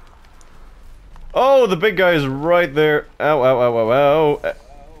dead. Oh, the big guy is right there. Ow.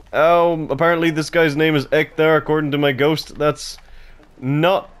 Ow. Apparently this guy's name is Ekdar, according to my ghost. That's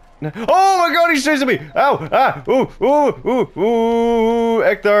not... Oh my god, he's chasing me! Ow! Ah! Ooh!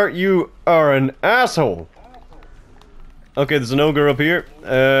 Ekdar, you are an asshole. Okay, there's an ogre up here.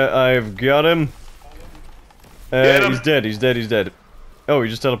 I've got him. Get him. He's dead. Oh, he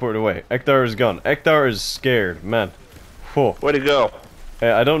just teleported away. Ekdar is gone. Ekdar is scared, man. Whoa. Where'd he go?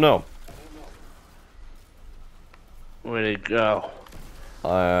 I don't know. Where'd he go?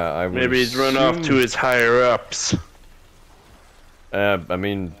 I would Maybe he's run off to assume- his higher ups. I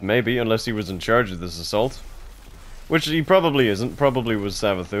mean, maybe, unless he was in charge of this assault. Which he probably isn't. Probably was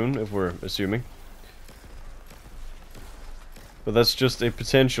Savathun, if we're assuming. But that's just a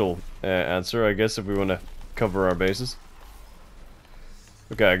potential answer, I guess, if we want to cover our bases.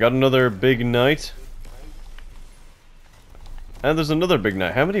 Okay, I got another big knight. And there's another big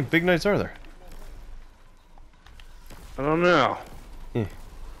knight. How many big knights are there? I don't know. Hmm.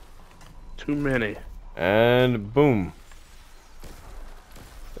 Too many. And boom.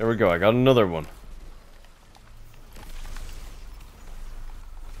 There we go, I got another one.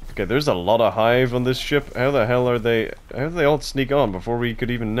 Okay, there's a lot of Hive on this ship. How the hell are they... How did they all sneak on before we could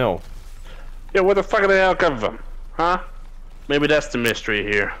even know? Yeah, where the fuck are they all coming from? Huh? Maybe that's the mystery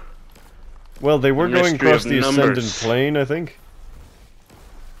here. Well, they were The going mystery across of the Ascendant numbers. Plane, I think.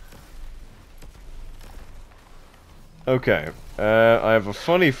 Okay, I have a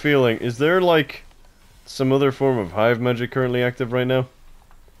funny feeling. Is there, like, some other form of Hive magic currently active right now?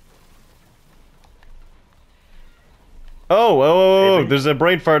 Oh, Maybe. there's a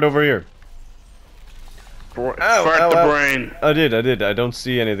brain fart over here. Fart ow, the ow. brain. I did. I don't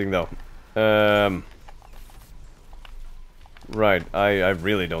see anything, though. Right, I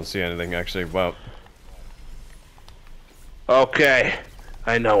really don't see anything, actually. Wow. Okay,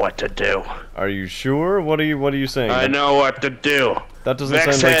 I know what to do. Are you sure? What are you saying? I know what to do. That doesn't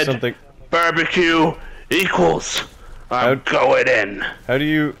Vex sound like head, something... barbecue equals. I'm going in. How do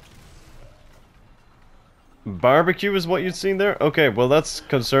you... Barbecue is what you'd seen there? Okay, well that's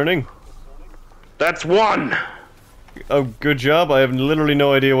concerning. That's one. Oh, good job. I have literally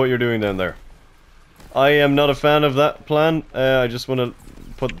no idea what you're doing down there. I am not a fan of that plan. I just want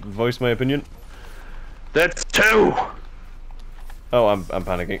to voice my opinion. That's two. Oh, I'm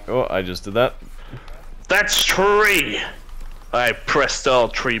panicking. Oh, I just did that. That's three. I pressed all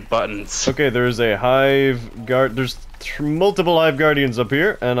three buttons. Okay, there's a Hive guard. There's multiple Hive guardians up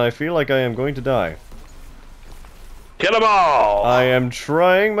here, and I feel like I am going to die. Kill them all. I am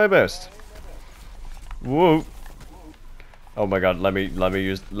trying my best. Whoa. Oh my god, let me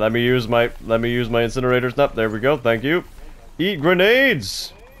use my incinerators. Nope, there we go, thank you. Eat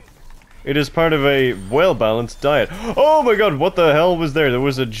grenades! It is part of a well-balanced diet. Oh my god, what the hell was there? There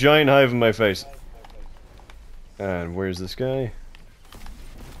was a giant hive in my face. And where's this guy?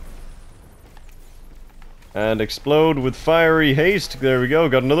 And explode with fiery haste. There we go,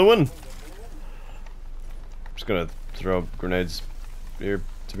 got another one. Just gonna throw grenades here,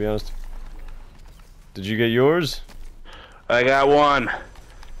 to be honest. Did you get yours? I got one.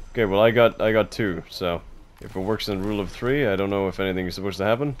 Okay, well I got two, so if it works in rule of three, I don't know if anything is supposed to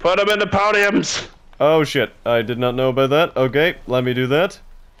happen. Put them in the podiums. Oh shit, I did not know about that. Okay, let me do that.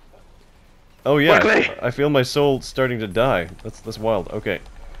 Oh yeah, Quickly. I feel my soul starting to die. That's wild. Okay.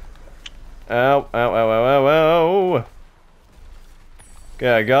 Ow, ow, ow, ow, ow, ow.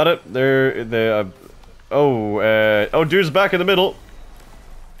 Okay, I got it. Oh, dude's back in the middle.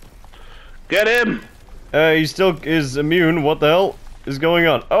 Get him. He still is immune. What the hell is going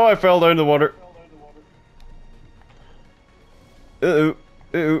on? Oh, I fell down in the water. I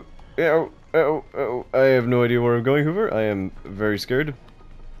have no idea where I'm going, Hoover. I am very scared.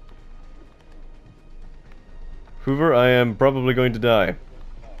 Hoover, I am probably going to die.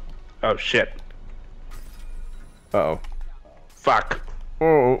 Oh shit. Uh-oh. Fuck.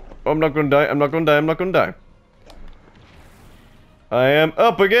 Oh, I'm not gonna die. I'm not gonna die. I'm not gonna die. I am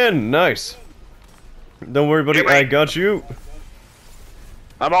up again. Nice. Don't worry, buddy. Get me. I got you.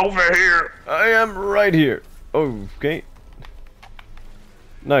 I'm over here. I am right here. Okay.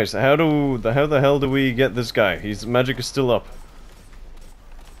 Nice. How the hell do we get this guy? His magic is still up.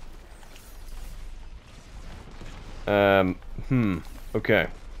 Okay.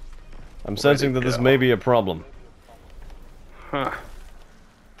 I'm sensing that this may be a problem. Huh.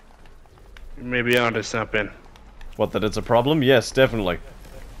 You may be onto something. What, that it's a problem? Yes, definitely.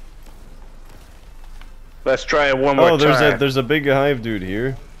 Let's try it one more time. There's a big hive dude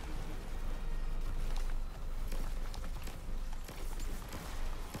here.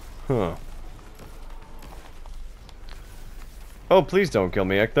 Huh. Oh, please don't kill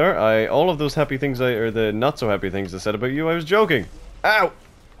me, Ektar. All of those happy things or the not so happy things I said about you, I was joking. Ow!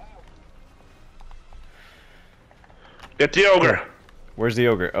 Get the ogre. Where's the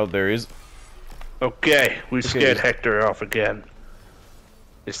ogre? Oh, there he is. Okay, we scared Hector off again.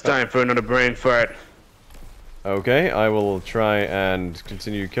 It's time for another brain fart. Okay, I will try and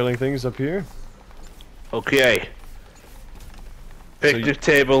continue killing things up here. Okay. Picnic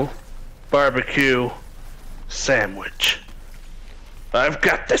table, barbecue, sandwich. I've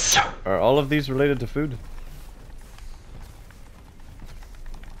got this. Are all of these related to food?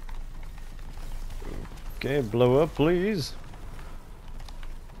 Okay, blow up, please.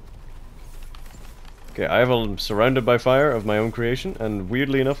 Okay, I'm surrounded by fire of my own creation, and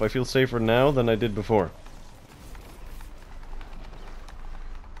weirdly enough, I feel safer now than I did before.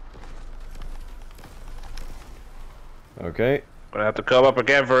 Okay. Gonna have to come up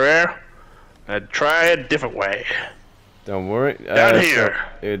again for air and try a different way. Don't worry. Down here.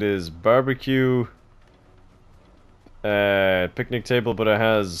 So it is barbecue, picnic table, but it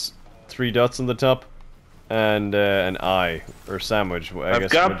has 3 dots on the top, and an eye or sandwich. I've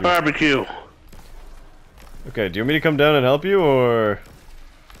got barbecue. Okay, do you want me to come down and help you, or?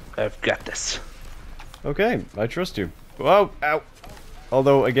 I've got this. Okay, I trust you. Whoa, ow.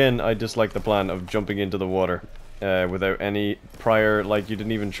 Although, again, I dislike the plan of jumping into the water without any prior, like, you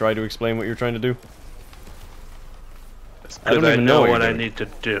didn't even try to explain what you're trying to do. I don't even know what I need to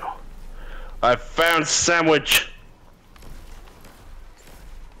do. I found sandwich.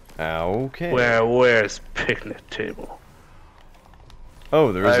 Okay. Where's picnic table?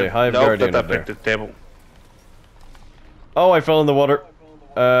 Oh, there is a hive guardian up there. Picnic table. Oh, I fell in the water.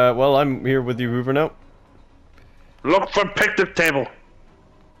 Well, I'm here with you, Hoover, now. Look for picnic table.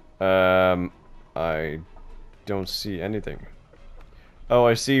 I don't see anything. Oh,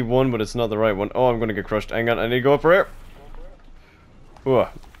 I see one, but it's not the right one. Oh, I'm gonna get crushed. Hang on, I need to go up for air. Ooh.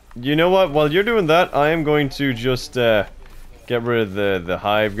 You know what? While you're doing that, I am going to just get rid of the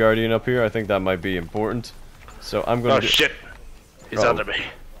hive guardian up here. I think that might be important. So I'm gonna. Oh shit! He's under me.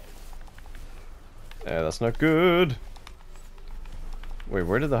 Yeah, that's not good. Wait,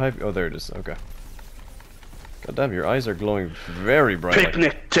 where did the hive? Oh, there it is. Okay. God damn, your eyes are glowing very brightly.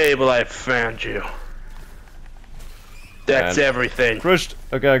 Picnic table, I found you. That's everything. Crushed.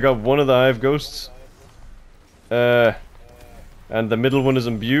 Okay, I got one of the hive ghosts. And the middle one is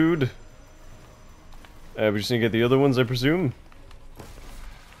imbued. We just need to get the other ones, I presume.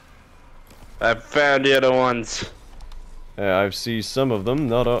 I found the other ones. I see some of them,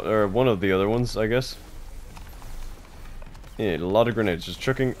 not or one of the other ones, I guess. Yeah, a lot of grenades, just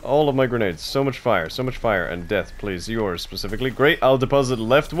chucking all of my grenades. So much fire, and death, please. Yours specifically. Great, I'll deposit the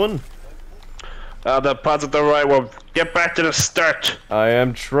left one. I'll deposit the right one. Get back to the start. I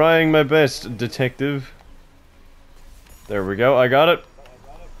am trying my best, detective. There we go, I got it.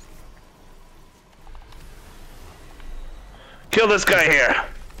 Kill this guy here.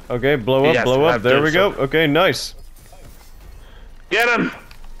 Okay, blow up, blow up. There we go. Okay, nice. Get him.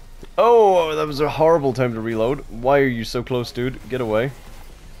 Oh, that was a horrible time to reload. Why are you so close, dude? Get away.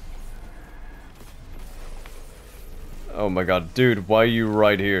 Oh my god, dude, why are you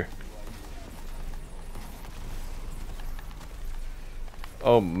right here?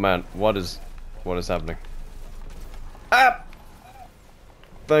 Oh man, what is happening? Ah!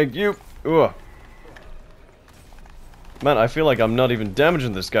 Thank you. Ugh. Man, I feel like I'm not even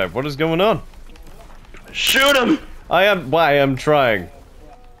damaging this guy. What is going on? Shoot him! I am trying.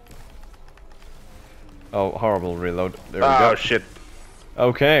 Oh, horrible reload. There we go. Oh shit.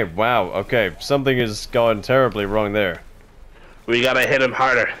 Okay, wow, okay. Something is going terribly wrong there. We gotta hit him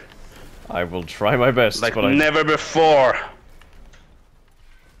harder. I will try my best, like but never before.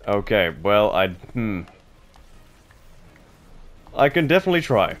 Okay, well, I can definitely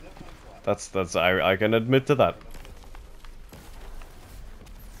try. I can admit to that.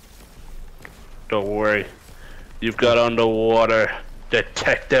 Don't worry. You've got underwater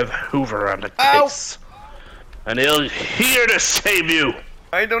Detective Hoover on the case. And he'll here to save you.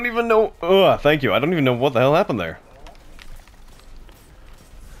 I don't even know. Ugh, thank you. I don't even know what the hell happened there.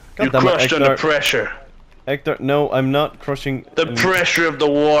 God You damn it, crushed under Ektar. pressure. Ektar, no, I'm not crushing. The pressure of the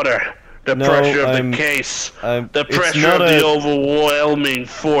water. The No, pressure of I'm- the case. I'm- The it's pressure not of the a- overwhelming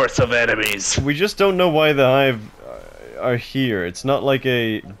force of enemies. We just don't know why the Hive are here. It's not like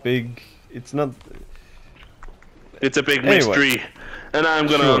a big. It's not. It's a big Anyway. mystery, and I'm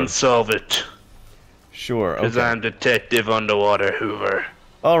gonna Sure. unsolve it. Sure, Because okay. I'm Detective Underwater Hoover.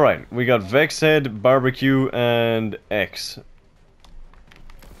 Alright, we got Vex Head, Barbecue, and X.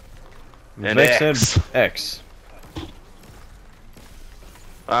 And Vex X. Head, X.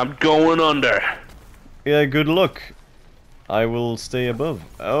 I'm going under. Yeah, good luck. I will stay above.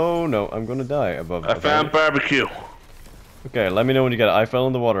 Oh no, I'm gonna die above. I found barbecue. Okay, let me know when you get it. I fell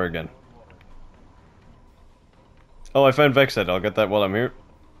in the water again. Oh, I found Vex Head. I'll get that while I'm here.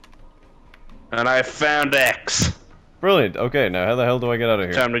 And I found X. Brilliant. Okay, now how the hell do I get out of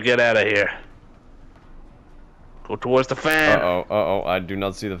here? Time to get out of here. Go towards the fan. Uh-oh, I do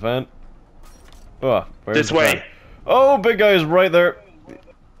not see the fan. Oh, where's This the way. fan? Oh, big guy is right there.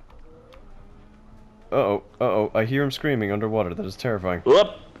 Uh-oh, I hear him screaming underwater. That is terrifying. Whoop.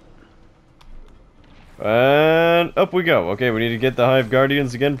 And up we go. Okay, we need to get the Hive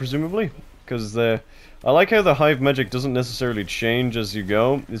Guardians again, presumably. Because I like how the Hive magic doesn't necessarily change as you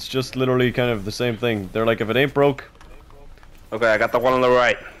go. It's just literally kind of the same thing. They're like, if it ain't broke... Okay, I got the one on the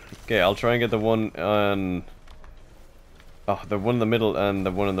right. Okay, I'll try and get the one on... Oh, the one in the middle and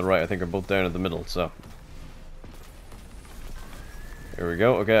the one on the right, I think, are both down in the middle, so... Here we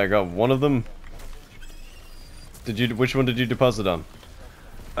go. Okay, I got one of them. Which one did you deposit on?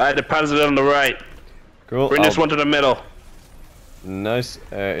 I deposited on the right. Cool. Bring this one to the middle. Nice.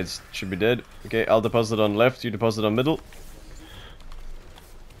 It should be dead. Okay, I'll deposit on left, you deposit on middle.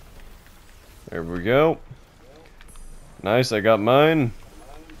 There we go. Nice, I got mine.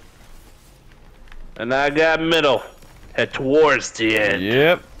 And I got middle. Head towards the end.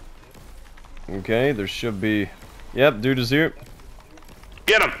 Yep. Okay, there should be... Yep, dude is here.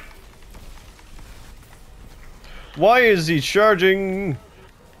 Get him! Why is he charging?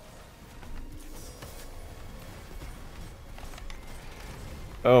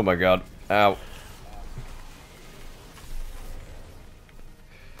 Oh my god. Ow.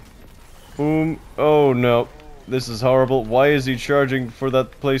 Boom. Oh no. This is horrible. Why is he charging for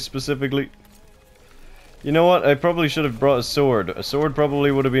that place specifically? You know what? I probably should have brought a sword. A sword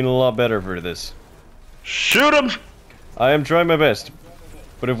probably would have been a lot better for this. Shoot him! I am trying my best.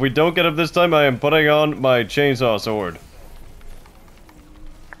 But if we don't get him this time, I am putting on my chainsaw sword.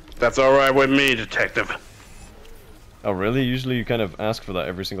 That's alright with me, Detective. Oh really? Usually you kind of ask for that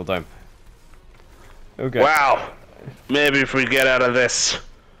every single time. Okay. Wow. Maybe if we get out of this,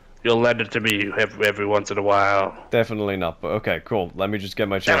 you'll lend it to me every once in a while. Definitely not, but okay, cool. Let me just get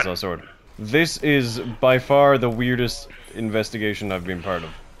my Damn it. chainsaw sword. This is by far the weirdest investigation I've been part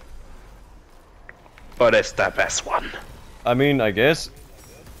of. But it's the best one. I mean, I guess.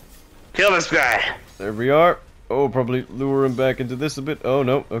 Kill this guy! There we are. Oh, probably lure him back into this a bit. Oh,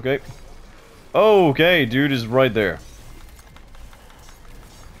 no, okay. Okay, dude is right there.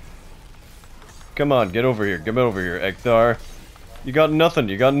 Come on, get over here. Get over here, Ektar. You got nothing.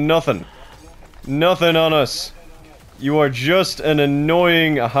 You got nothing. Nothing on us. You are just an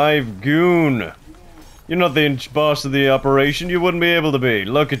annoying Hive goon. You're not the boss of the operation. You wouldn't be able to be.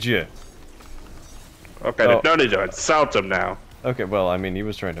 Look at you. Okay, Oh. no need to insult him now. Okay, well, I mean, he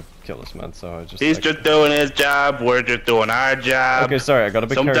was trying to kill us, man, so I just... He's just doing his job, we're just doing our job. Okay, sorry, I got a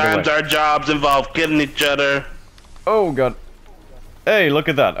bit carried away. Sometimes our jobs involve killing each other. Oh, God. Hey, look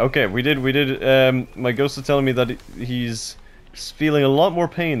at that. Okay, we did, my ghost is telling me that he's feeling a lot more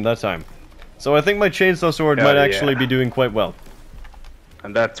pain that time. So I think my chainsaw sword might actually be doing quite well.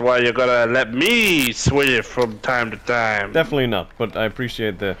 And that's why you're gonna let me swing it from time to time. Definitely not, but I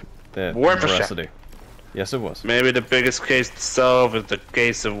appreciate the Worth a shot. veracity. Yes, it was. Maybe the biggest case to solve is the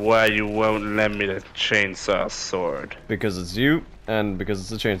case of why you won't lend me the chainsaw sword. Because it's you, and because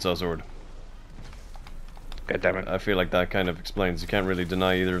it's a chainsaw sword. God damn it. I feel like that kind of explains. You can't really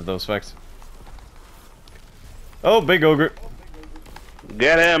deny either of those facts. Oh, big ogre.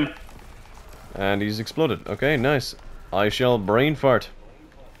 Get him! And he's exploded. Okay, nice. I shall brain fart.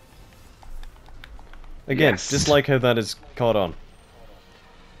 Again, Yes. just like how that is caught on.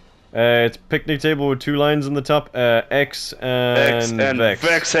 It's picnic table with 2 lines on the top. X and Vex.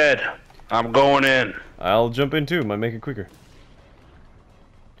 Vex head. I'm going in. I'll jump in too. Might make it quicker.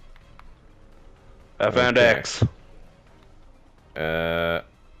 I found Okay. X.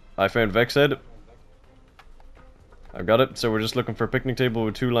 I found Vex head. I've got it. So we're just looking for a picnic table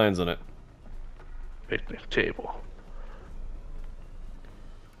with 2 lines on it. Picnic table.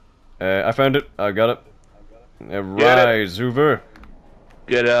 I found it. I got it. Rise, Hoover.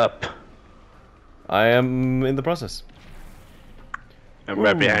 Get up. I am in the process. I'm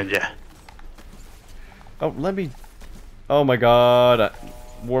right Ooh. behind you. Oh, let me... Oh my god.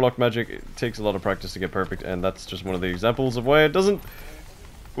 Warlock magic, it takes a lot of practice to get perfect, and that's just one of the examples of why it doesn't...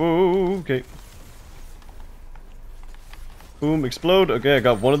 Whoa, okay. Boom, explode. Okay, I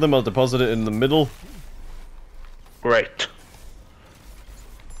got one of them. I'll deposit it in the middle. Great.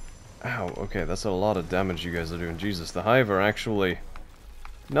 Ow, okay, that's a lot of damage you guys are doing. Jesus, the Hive are actually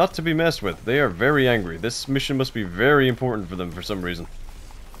not to be messed with. They are very angry. This mission must be very important for them for some reason.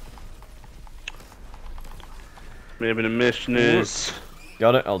 Maybe the mission is...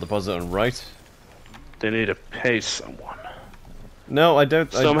 Got it, I'll deposit on right. They need to pay someone. No, I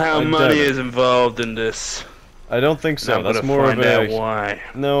doubt... Somehow I money doubt it. is involved in this. I don't think so. I'm That's gonna more find of out a... why.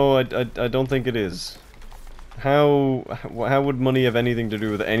 No, I don't think it is. How would money have anything to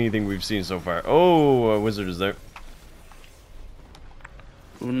do with anything we've seen so far? Oh, a wizard is there.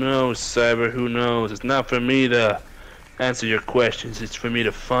 Who knows, Cyber? Who knows? It's not for me to answer your questions. It's for me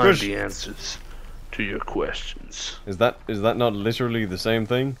to find Push. the answers to your questions. Is that not literally the same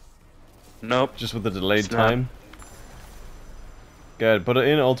thing? Nope. Just with the delayed It's not. time? Good, put it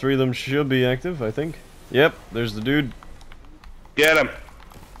in. All three of them should be active, I think. Yep, there's the dude. Get him.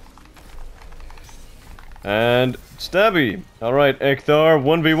 And Stabby. Alright, Ekthar,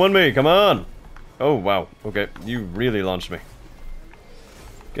 1v1 me, come on! Oh, wow. Okay, you really launched me.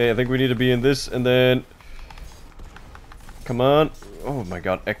 Okay, I think we need to be in this, and then... Come on. Oh my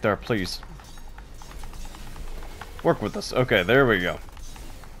god, Ekthar, please. Work with us. Okay, there we go.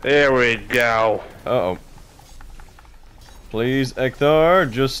 There we go. Uh-oh. Please,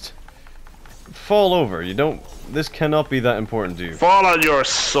 Ekthar, just... fall over. You don't... This cannot be that important to you. Fall on your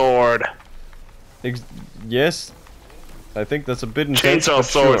sword. Yes, I think that's a bit intense, Chainsaw but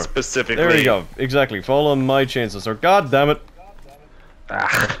sword sure. specifically. There you go. Exactly. Fall on my chainsaw sword. God damn it,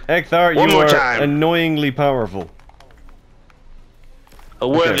 Ah, Ekthar, One you more are time. annoyingly powerful. a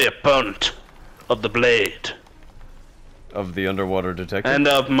worthy opponent of the blade Of the underwater detective. and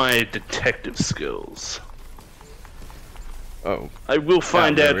of my detective skills. Oh, I will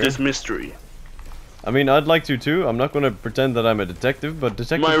find there out we this are. mystery. I mean, I'd like to too. I'm not going to pretend that I'm a detective, but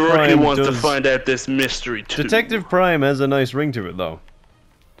Detective My rookie Prime wants to does... find out this mystery too. Detective Prime has a nice ring to it, though.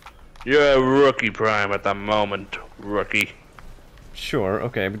 You're a rookie prime at the moment, rookie. Sure.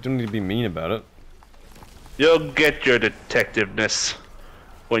 Okay, but don't need to be mean about it. You'll get your detectiveness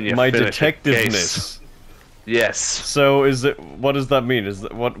when you My finish a case. detectiveness. Yes. So is it? What does that mean? Is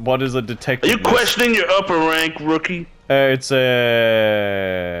that, what is a Are detective? you questioning your upper rank, rookie? It's a...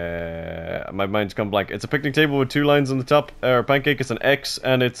 My mind's gone blank. It's a picnic table with 2 lines on the top. Or pancake, it's an X,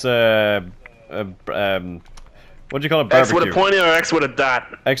 and it's what do you call it? Barbecue. X with a pointy or X with a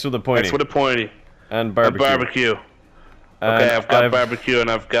dot? X with a pointy. X with a pointy. And A barbecue. barbecue. And Okay, I've got barbecue and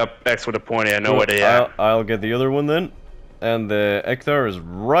I've got X with a pointy. I know where they are. I'll get the other one then. And the Ekthar is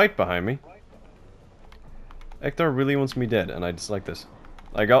right behind me. Ekthar really wants me dead, and I dislike this.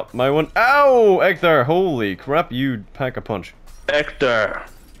 I got my one. Ow! Ekthar, holy crap, you pack a punch. Ector.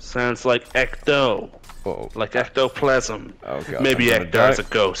 Sounds like ecto. Uh-oh. Like ectoplasm. Oh god. Maybe I'm gonna Ector is die. a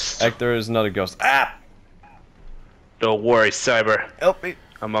ghost. Ekthar is not a ghost. Ah! Don't worry, Cyber. Help me.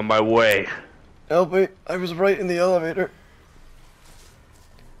 I'm on my way. Help me. I was right in the elevator.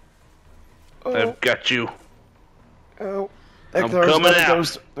 Oh, I've got you. oh. I'm Ekthar is coming not a out.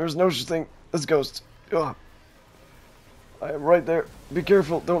 ghost. There's no such thing as ghosts. Ugh. I am right there. Be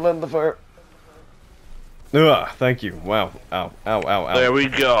careful. Don't land the fire. Ugh, thank you. Wow. Ow. Ow, ow, ow. There we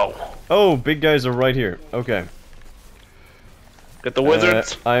go. Oh, big guys are right here. Okay. Get the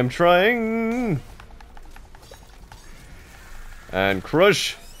wizards. I am trying. And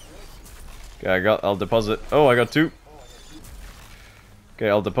crush. Okay, I'll deposit. Oh, I got 2. Okay,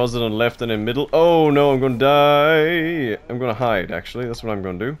 I'll deposit on left and in middle. Oh no, I'm gonna die. I'm gonna hide, actually. That's what I'm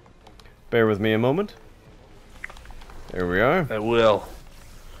gonna do. Bear with me a moment. There we are. I will.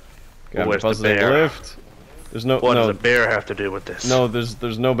 Okay, I'm Where's the depositing bear? left. There's no What no does a bear have to do with this? no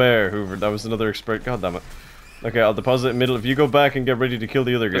there's no bear, Hoover. That was another express. God damn it. Okay, I'll deposit in middle. If you go back and get ready to kill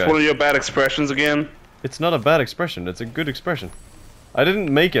the other guy. That's one of your bad expressions again? It's not a bad expression. It's a good expression. I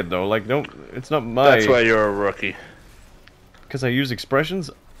didn't make it though. Like, don't. It's not my. That's why you're a rookie. Because I use expressions.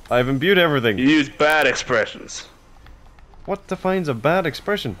 I've imbued everything. You use bad expressions. What defines a bad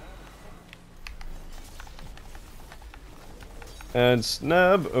expression? And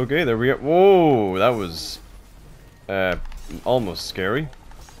snap. Okay, there we go. Whoa, that was almost scary.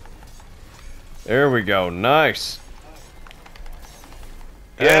 There we go. Nice.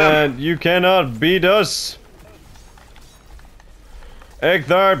 Get 'em. And you cannot beat us.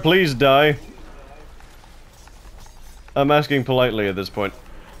 Ekthar, please die. I'm asking politely at this point.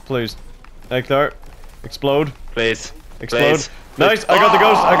 Please. Ekthar, explode. Please. Explode. Please. Nice! I got the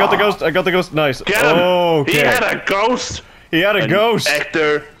ghost! I got the ghost! I got the ghost! Nice. Get him! Okay. He had a ghost! He had a ghost!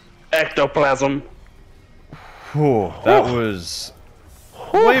 Ectoplasm. Whew, that was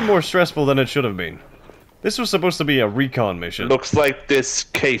way more stressful than it should have been. This was supposed to be a recon mission. Looks like this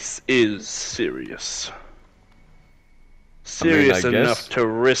case is serious. Serious enough to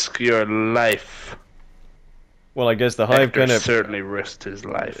risk your life. Well, I guess the Hive Hector kind of certainly risked his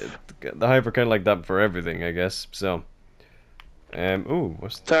life. the Hive are kind of like that for everything, I guess. So, ooh,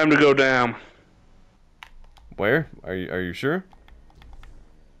 what's Time to go down. where? Are you sure?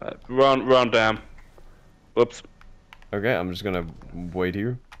 Run down. Whoops. Okay, I'm just gonna wait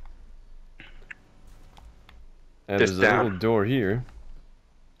here. And This there's a down. little door here.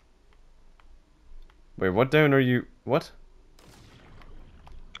 Wait, what down are you? What?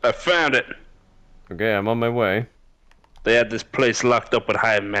 I found it. Okay, I'm on my way. They had this place locked up with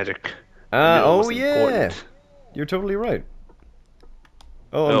Hive magic. Oh was yeah, important. you're totally right.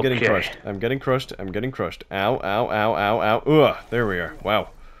 Oh, I'm getting Okay. crushed. I'm getting crushed. I'm getting crushed. Ow, ow, ow, ow, ow. Ugh, there we are. Wow.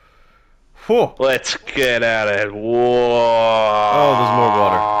 Whew. Let's get out of it. Whoa. Oh, there's more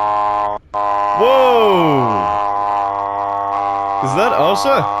water. Whoa! Is that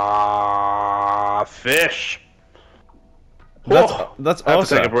Elsa? Fish. That's I have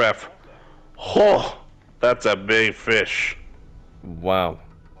to take a Elsa. breath. Oh, that's a big fish. Wow.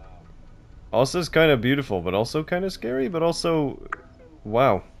 Elsa's kind of beautiful, but also kind of scary, but also,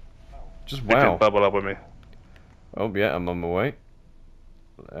 wow. Just You can wow. bubble up with me. Oh yeah, I'm on my way.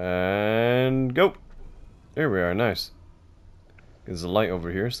 And go. There we are. Nice. There's a light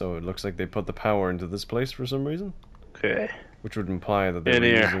over here, so it looks like they put the power into this place for some reason, Okay. which would imply that they In were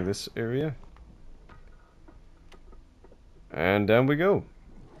here. using this area. And down we go.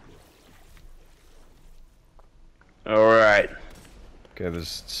 Alright. Okay,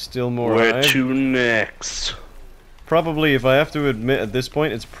 there's still more. Where Hive. to next? Probably, if I have to admit at this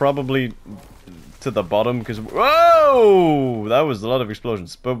point, it's probably to the bottom, because... Whoa! That was a lot of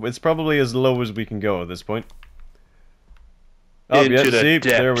explosions. But it's probably as low as we can go at this point. Oh, Into yeah, the see?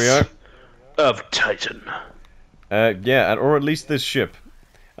 depths There we are. of Titan. Yeah, or at least this ship.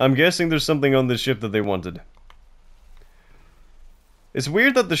 I'm guessing there's something on this ship that they wanted. It's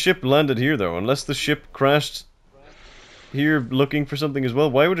weird that the ship landed here, though, unless the ship crashed here looking for something as well.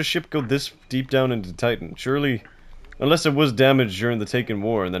 Why would a ship go this deep down into Titan? Surely, unless it was damaged during the Taken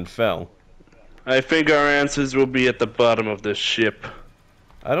War and then fell. I think our answers will be at the bottom of this ship.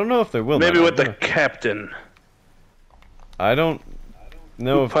 I don't know if they will. Maybe man. with the captain. I don't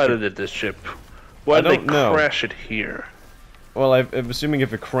know Who if... piloted this ship? Why did they don't know. crash it here? Well, I'm assuming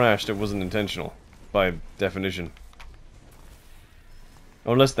if it crashed, it wasn't intentional, by definition.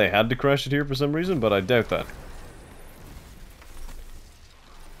 Unless they had to crash it here for some reason, but I doubt that.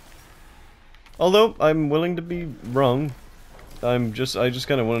 Although, I'm willing to be wrong. I just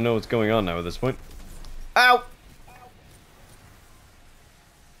kind of want to know what's going on now at this point. Ow!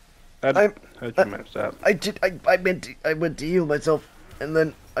 How'd you manage that? I went to heal myself, and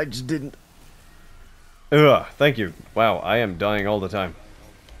then I just didn't. Ugh, thank you. Wow, I am dying all the time.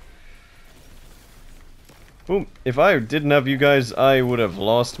 Boom. If I didn't have you guys, I would have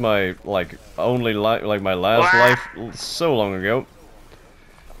lost my, like, only life, like my last life so long ago.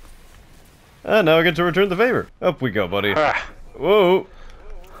 And now I get to return the favor. Up we go, buddy. Ah, Whoa.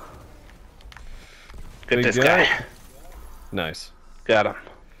 get Big this guy. guy. Nice. Got him.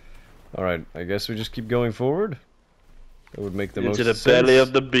 Alright, I guess we just keep going forward. That would make the most Into the sense. belly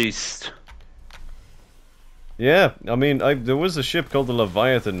of the beast. Yeah, I mean, there was a ship called the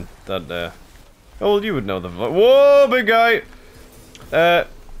Leviathan that, oh, well, you would know the... Whoa, big guy!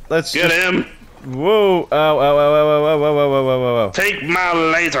 Let's Get just... him! Whoa! Ow, ow, ow, ow, ow, ow, ow, ow, ow, ow, ow. Take my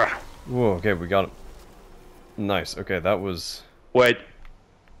laser! Whoa, okay, we got him. Nice, okay, that was... Wait. Do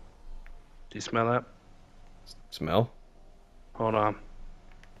you smell that? Smell? Hold on.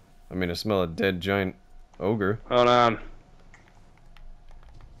 I mean, I smell a dead giant ogre. Hold on.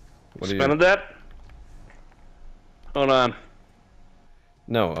 What are Smelling you... that? Hold on.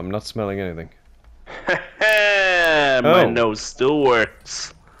 No, I'm not smelling anything. My Oh. nose still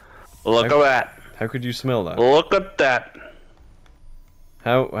works. Look at that. How could you smell that? Look at that.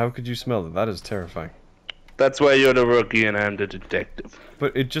 How could you smell that? That is terrifying. That's why you're the rookie and I'm the detective.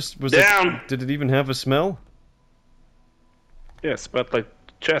 But it just was... Down! Did it even have a smell? Yeah, smelled like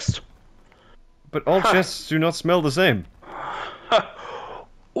chest. But all chests do not smell the same.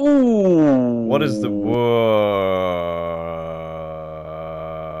 Ooh. What is the...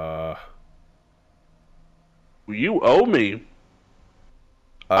 Whoa... You owe me.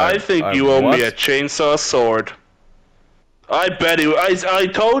 I think you owe what? me a chainsaw sword. I bet he. I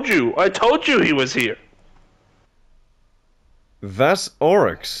told you. I told you he was here. That's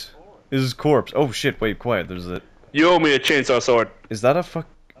Oryx. Is his corpse. Oh shit, wait, quiet, there's a... You owe me a chainsaw sword. Is that a fuck...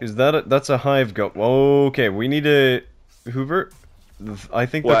 Is that a... That's a Hive goat. Okay, we need a... Hoover? I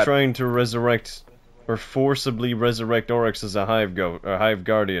think they're What? trying to resurrect... Or forcibly resurrect Oryx as a Hive goat, or Hive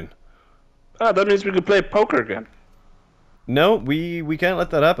guardian. Ah, that means we can play poker again. No, we can't let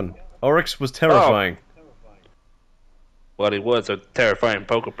that happen. Oryx was terrifying. Well, he was a terrifying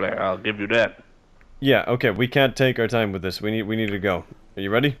poker player, I'll give you that. Yeah, okay, we can't take our time with this. We need to go. Are you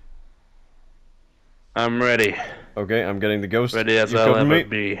ready? I'm ready. Okay, I'm getting the ghost. Ready as You I'll cover ever me?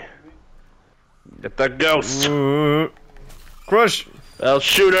 be. Get that ghost. Crush! I'll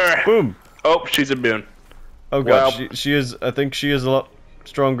shoot her. Boom! Oh, she's immune. Oh god, Well, she is. I think she is a lot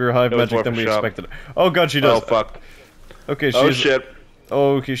stronger Hive It was magic worth than a we shot. expected. Oh god, she does. Oh fuck. Okay, she's. Oh shit.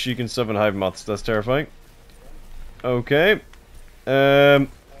 Oh, okay, she can summon Hive moths. That's terrifying. Okay. Hurt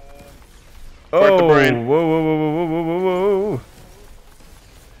Oh, the brain. whoa, whoa, whoa, whoa, whoa, whoa, whoa, whoa.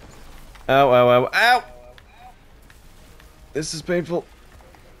 Ow, ow, ow, ow! This is painful.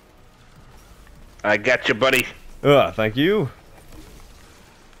 I got you, buddy. Thank you.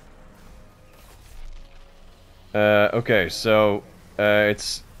 Okay, so,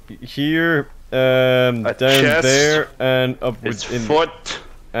 it's here, down chest. there, and up His within, foot.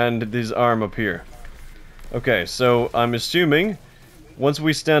 and his arm up here. Okay, so I'm assuming once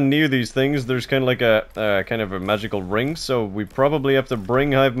we stand near these things, there's kind of like a kind of a magical ring. So we probably have to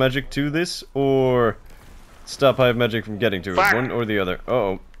bring Hive magic to this, or stop Hive magic from getting to it. Fire. One or the other.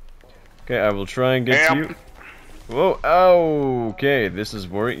 Uh-oh. Okay, I will try and get Yep. to you. Whoa! Oh, okay, this is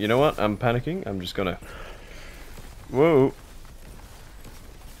worrying. You know what? I'm panicking. I'm just gonna. Whoa!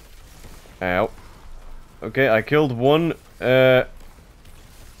 Ow. Okay, I killed one.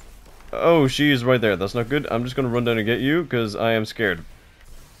 Oh, she is right there. That's not good. I'm just gonna run down and get you, because I am scared.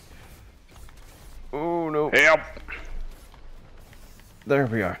 Oh, no. Help. There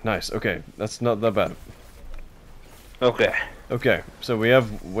we are. Nice. Okay, that's not that bad. Okay. Okay, so we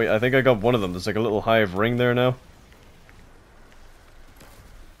have... Wait, I think I got one of them. There's like a little Hive ring there now.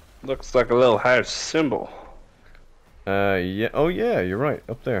 Looks like a little house symbol. Yeah. Oh, yeah, you're right.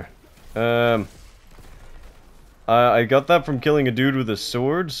 Up there. I got that from killing a dude with a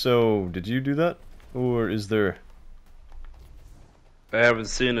sword, so... Did you do that? Or is there... I haven't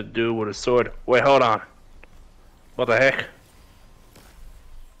seen a dude with a sword. Wait, hold on. What the heck?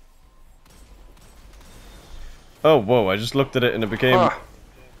 Oh, whoa, I just looked at it and it became... Huh.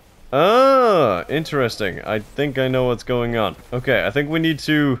 Ah, interesting. I think I know what's going on. Okay, I think we need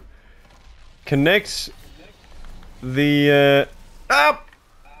to connect the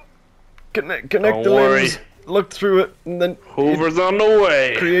connect Don't the worry. lens, look through it, and then Hoover's on the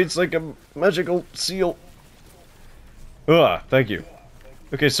way. it creates like a magical seal. Ah, thank you.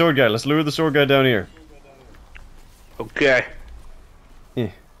 Okay, sword guy, let's lure the sword guy down here. Okay.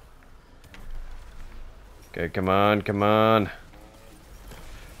 Okay, come on, come on.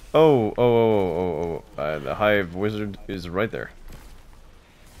 The Hive wizard is right there.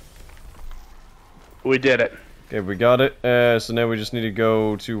 We did it. Okay, we got it. So now we just need to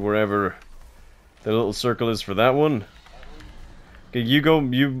go to wherever the little circle is for that one. Okay, you go.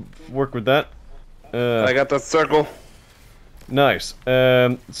 You work with that. I got the circle. Nice.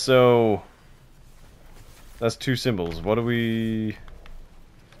 So that's two symbols. What do we?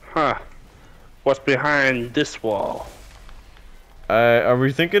 Huh. What's behind this wall? Are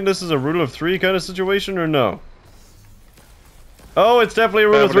we thinking this is a rule of three kind of situation or no? Oh, it's definitely a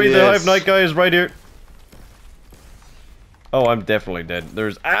rule of three. Definitely The is. Hive Knight guy is right here. Oh, I'm definitely dead.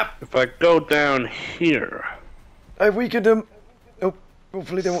 There's If I go down here, I weakened him. Oh,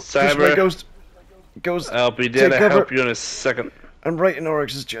 hopefully they won't push my Cyber. ghost. Ghost. I'll be there Take to cover. help you in a second. I'm right in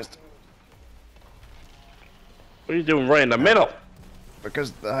Oryx's chest. What are you doing right in the middle? Because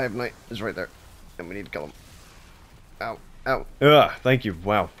the Hive Knight is right there. And we need to kill him. Ow. Ow. Ah, thank you.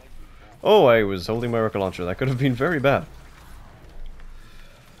 Wow. Oh, I was holding my rocket launcher. That could have been very bad.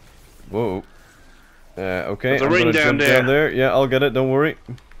 Whoa. Okay, There's a I'm ring gonna down jump there. down there. Yeah, I'll get it. Don't worry.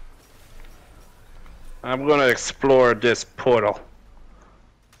 I'm gonna explore this portal.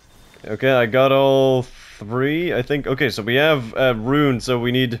 Okay, I got all three, I think. Okay, so we have rune, so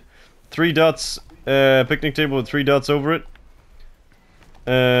we need 3 dots. Picnic table with 3 dots over it.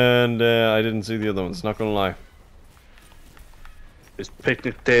 And I didn't see the other ones, not gonna lie. There's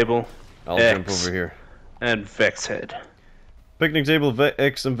picnic table, I'll X. jump over here. and Vex head. Picnic table,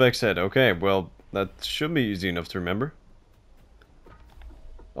 X, and Vex head. Okay, well, that should be easy enough to remember.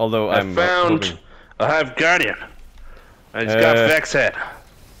 Although I I'm found hoping... a Hive Guardian. And he's got Vex head.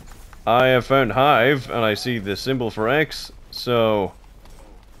 I have found Hive, and I see the symbol for X, So,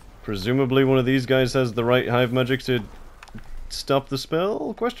 presumably one of these guys has the right hive magic to stop the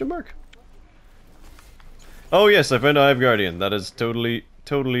spell? Question mark. Oh yes, I found a Hive Guardian. That is totally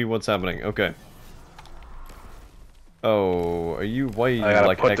what's happening. Okay. Oh, are you? Why are you I gotta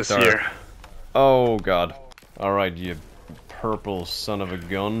like put Hector? this here. Oh god. All right, you purple son of a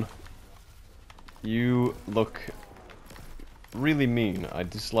gun. You look really mean. I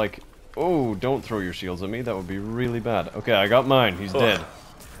dislike. Oh, don't throw your shields at me. That would be really bad. Okay, I got mine. He's dead.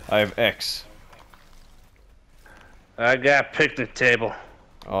 I have X. I got picnic table.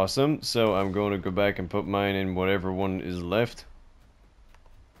 Awesome. So I'm going to go back and put mine in whatever one is left.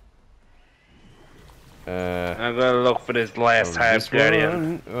 I'm gonna look for this last Hive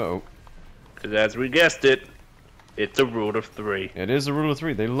Guardian. Oh. Because as we guessed it, it's a rule of 3. It is a rule of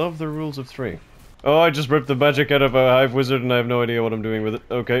 3. They love their rules of 3. Oh, I just ripped the magic out of a Hive Wizard and I have no idea what I'm doing with it.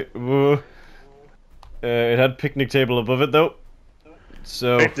 Okay. It had picnic table above it though.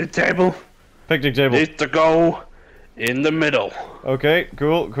 So. Picnic table. Picnic table. Needs to go in the middle. Okay,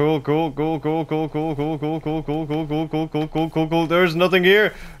 cool. There's nothing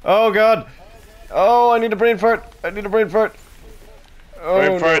here. Oh god. Oh, I need a brain fart. Oh, Brain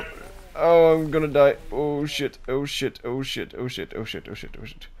fart. Oh, I'm gonna die. Oh shit. Okay,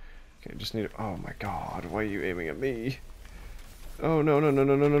 just need it. Oh my god, why are you aiming at me? Oh no.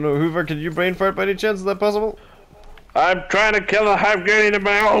 Hoover, can you brain fart by any chance? Is that possible? I'm trying to kill a Hive Guardian of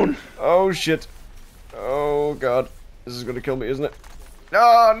my own. Oh shit. Oh god. This is gonna kill me, isn't it?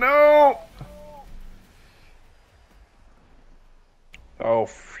 Oh no! Oh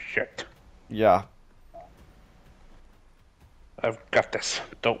shit. Yeah. I've got this.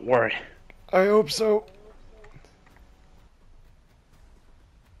 Don't worry. I hope so.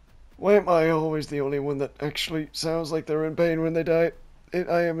 Why am I always the only one that actually sounds like they're in pain when they die?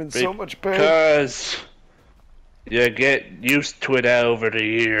 I am in so much pain. Because you get used to it over the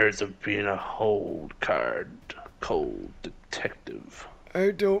years of being a cold detective.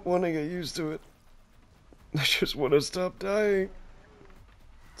 I don't want to get used to it. I just want to stop dying.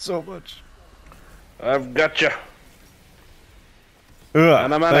 So much. I've got you.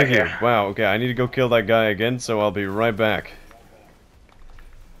 And I'm out of here. Wow, okay, I need to go kill that guy again, so I'll be right back.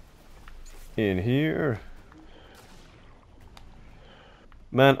 In here.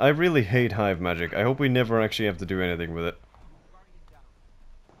 Man, I really hate hive magic. I hope we never actually have to do anything with it.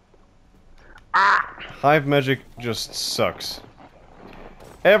 Hive magic just sucks.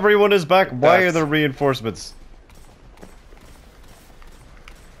 Everyone is back. Why are there reinforcements?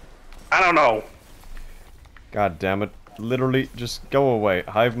 I don't know. God damn it. Literally, just go away.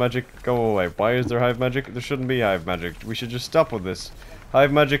 Hive magic, go away. Why is there hive magic? There shouldn't be hive magic. We should just stop with this.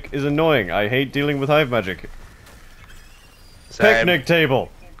 Hive magic is annoying. I hate dealing with hive magic. Same. Picnic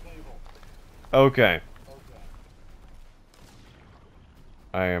table. Okay.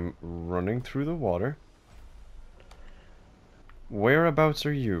 I am running through the water. Whereabouts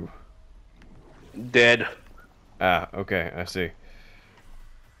are you? Dead. Ah, okay, I see.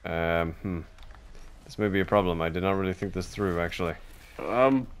 This may be a problem. I did not really think this through, actually.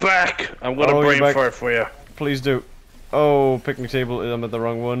 I'm back. I'm gonna brain fart for you. Please do. Oh, picnic table. I'm at the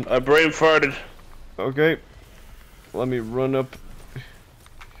wrong one. I brain farted. Okay. Let me run up.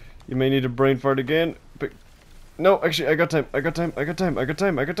 You may need a brain fart again. No, actually, I got time. I got time. I got time. I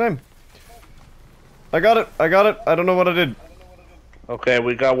got it. I don't know what I did. Okay,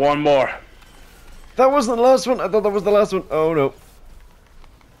 we got one more. That wasn't the last one. I thought that was the last one. Oh, no.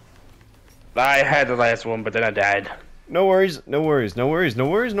 I had the last one, but then I died. No worries.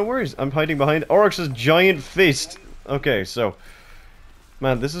 I'm hiding behind Oryx's giant fist. Okay, so...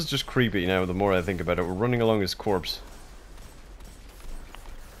 Man, this is just creepy now, the more I think about it. We're running along his corpse.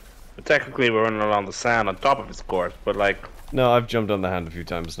 But technically, we're running along the sand on top of his corpse, but like... No, I've jumped on the hand a few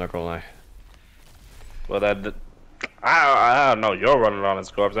times, not gonna lie. Well, I don't know, you're running along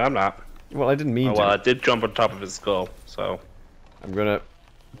his corpse, I'm not. Well, I didn't mean to. Well, I did jump on top of his skull, so... I'm gonna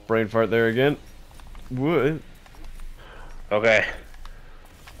brain fart there again. What? Okay.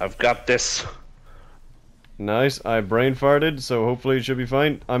 I've got this. Nice, I brain farted, so hopefully it should be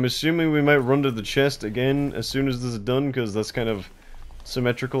fine. I'm assuming we might run to the chest again as soon as this is done, because that's kind of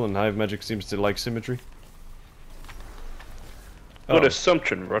symmetrical, and hive magic seems to like symmetry. Good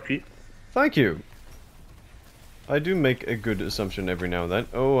assumption, rookie. Thank you. I do make a good assumption every now and then.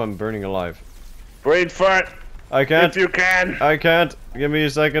 Oh, I'm burning alive. Brain fart! I can't. If you can! I can't. Give me a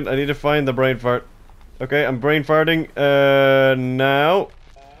second. I need to find the brain fart. Okay, I'm brain farting. Now.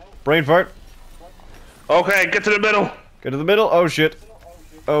 Brain fart. Okay, get to the middle. Get to the middle. Oh shit.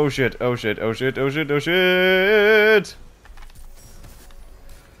 Oh shit. Oh shit. Oh shit. Oh shit. Oh shit.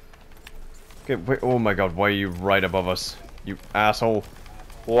 Okay, wait. Oh my god, why are you right above us? You asshole.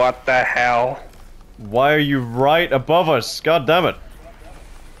 What the hell? Why are you right above us? God damn it.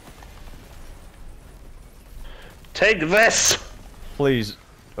 Take this! Please.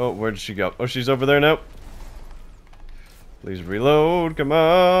 Oh, where did she go? Oh, she's over there now. Please reload. Come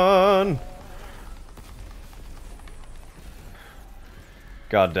on.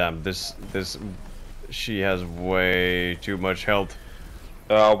 God damn, this, she has way too much health.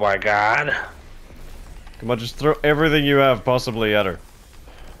 Oh my god. Come on, just throw everything you have possibly at her.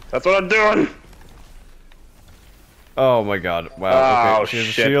 That's what I'm doing! Oh my god, wow, Oh okay, she has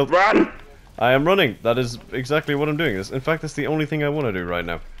a shit, shield. run! I am running, that is exactly what I'm doing. In fact, that's the only thing I want to do right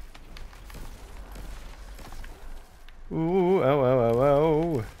now. Ooh, ow, ow, ow,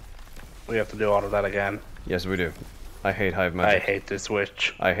 ow. We have to do all of that again. Yes, we do. I hate Hive I magic. hate this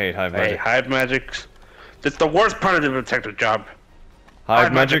witch. I hate Hive I hate magic. Hive magic. It's the worst part of the detective job.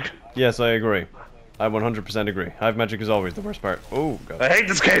 Hive magic? Yes, I agree. I 100% agree. Hive magic is always the worst part. Oh, god. I hate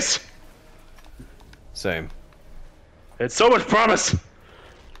this case. Same. It's so much promise.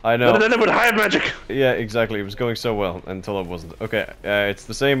 I know. But then it with Hive magic. Yeah, exactly. It was going so well until it wasn't. Okay, it's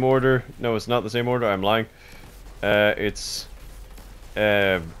the same order. No, it's not the same order. I'm lying. It's...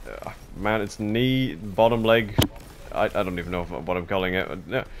 man, it's knee, bottom leg. I don't even know what I'm calling it.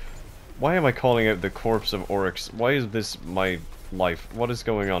 No. Why am I calling out the corpse of Oryx? Why is this my life? What is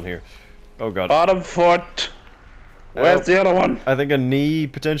going on here? Oh god. Bottom foot. Where's the other one? I think a knee,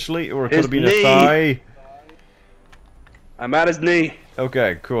 potentially, or it could His have been knee. a thigh. I'm at his knee.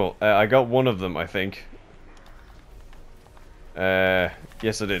 Okay, cool. I got one of them, I think.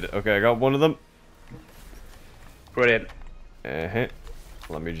 Yes I did. Okay, I got one of them. Brilliant. Uh-huh.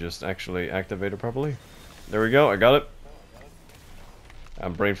 Let me just actually activate it properly. There we go, I got it.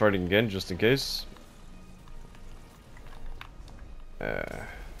 I'm brain farting again, just in case.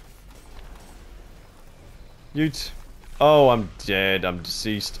 Yeet. Oh, I'm dead. I'm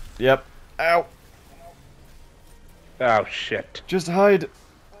deceased. Yep. Ow. Oh shit. Just hide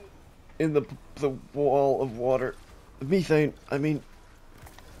in the wall of water. Methane, I mean.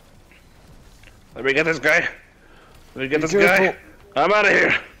 Let me get this guy. Let me get Be this careful. guy. I'm out of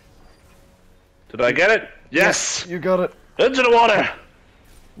here. Did I get it? Yes. You got it. Into the water.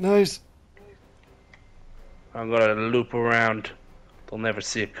 Nice. I'm gonna loop around. They'll never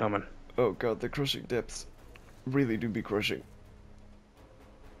see it coming. Oh god, the crushing depths really do be crushing.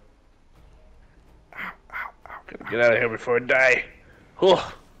 Get out of here before I die.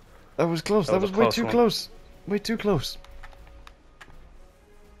 Oh, That was close. That was way close too one. close. Way too close.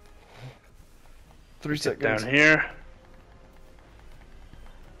 3 get seconds. down here.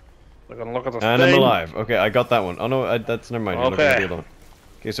 We're gonna look at the And thing. I'm alive. Okay, I got that one. Oh no, that's never mind. You're looking at Okay. the other one.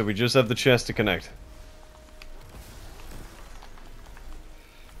 Okay, so we just have the chest to connect.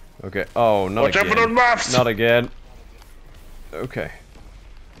 Okay. Oh, not Watch out for those again. moths! Not again. Okay.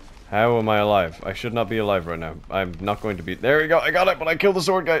 How am I alive? I should not be alive right now. I'm not going to be. There we go. I got it, but I killed the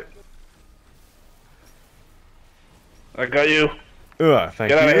sword guy. I got you. Ugh, thank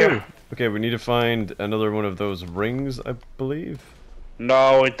Get you. out of here. Okay, we need to find another one of those rings, I believe.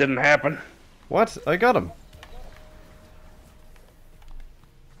 No, it didn't happen. What? I got him.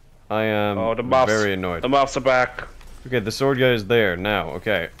 I am Oh, the moths. very annoyed. The moths are back. Okay, the sword guy is there now.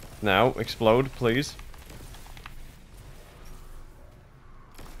 Okay, now explode, please.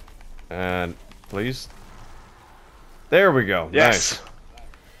 And please. There we go. Yes. Nice.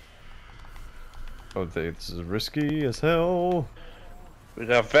 Oh, this is risky as hell. We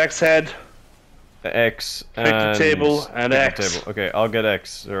got Vex head. X Pick the and table and pick the X. table. Okay, I'll get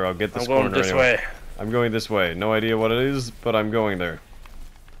X, or I'll get this I'm going corner this anyway. way. I'm going this way. No idea what it is, but I'm going there.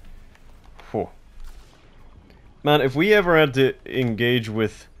 Whew. Man, if we ever had to engage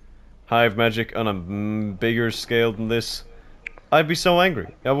with Hive magic on a bigger scale than this, I'd be so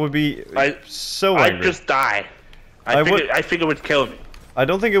angry. I would be so angry. I'd just die. I I think it would kill me. I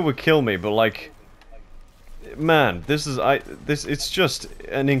don't think it would kill me, but like, man, it's just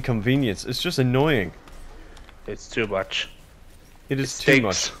an inconvenience. It's just annoying. It's too much. It is It too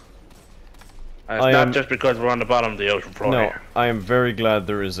much. stinks. And it's I not am- just because we're on the bottom of the ocean floor No, here. I am very glad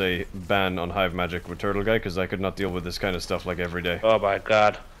there is a ban on Hive magic with Turtle Guy, because I could not deal with this kind of stuff like every day. Oh my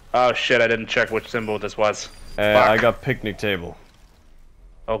god. Oh shit, I didn't check which symbol this was. I Fuck. got picnic table.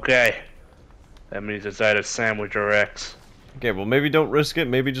 Okay. That means it's either sandwich or X. Okay, well maybe don't risk it.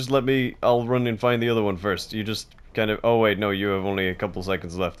 Maybe just let me. I'll run and find the other one first. You just kind of. Oh wait, no, you have only a couple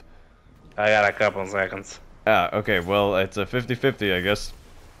seconds left. I got a couple seconds. Ah, okay. Well, it's a 50-50, I guess.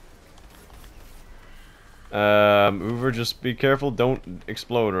 Hoover, just be careful. Don't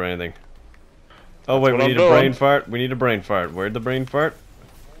explode or anything. Oh wait, what we I'm need a doing. brain fart. We need a brain fart. Where'd the brain fart?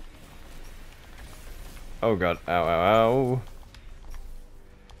 Oh god. Ow, ow, ow.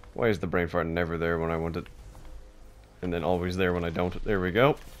 Why is the brain fart never there when I want it? And then always there when I don't? There we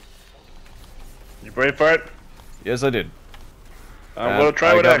go. You brave for it? Yes, I did. I'm gonna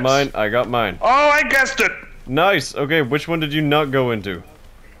try with X. I got mine. Oh, I guessed it! Nice! Okay, which one did you not go into?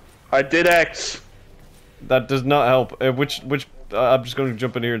 I did X. That does not help. Which, I'm just gonna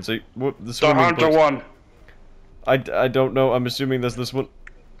jump in here and say, whoop, the The swimming Hunter place. one. I don't know, I'm assuming that's this one.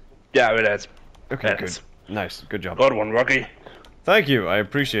 Yeah, it is. Okay, It good. is. Nice, good job. Good one, rookie. Thank you, I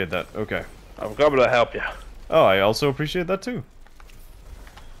appreciate that. Okay. I'm coming to help you. Oh, I also appreciate that too.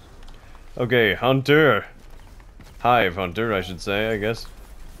 Okay, Hunter. Hive Hunter, I should say, I guess.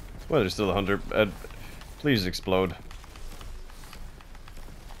 Well, there's still a Hunter. Please explode.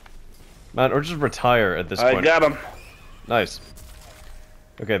 Man, or just retire at this point. I got him. Nice.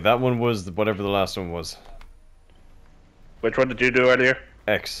 Okay, that one was whatever the last one was. Which one did you do earlier?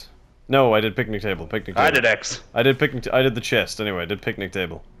 X. No, I did picnic table. Picnic table. I did X. I did picnic. I did the chest. Anyway, I did picnic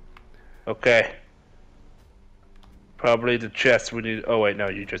table. Okay. Probably the chest we need. Oh wait, no,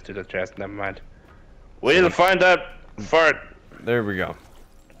 you just did the chest. Never mind. We'll find that fart. There we go.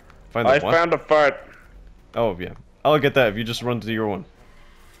 Find I the what? found a fart. Oh yeah, I'll get that if you just run to your one.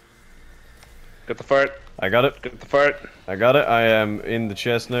 Get the fart. I got it. Get the fart. I got it. I am in the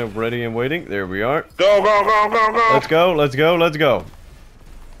chest now, ready and waiting. There we are. Go, go, go, go, go. Let's go. Let's go. Let's go.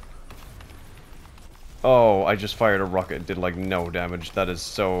 Oh, I just fired a rocket. It did like no damage. That is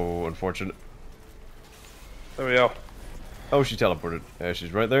so unfortunate. There we go. Oh, she teleported. Yeah,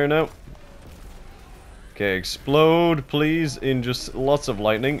 she's right there now. Okay, explode, please, in just lots of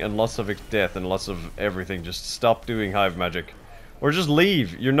lightning and lots of death and lots of everything. Just stop doing hive magic. Or just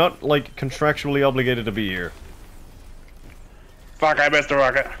leave. You're not, like, contractually obligated to be here. Fuck, I missed the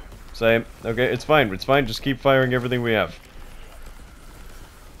rocket. Same. Okay, it's fine. It's fine. Just keep firing everything we have.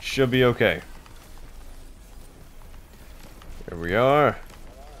 Should be okay. There we are.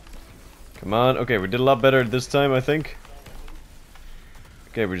 Come on. Okay, we did a lot better this time, I think.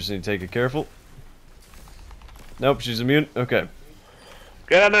 Okay, we just need to take it careful. Nope, she's immune. Okay.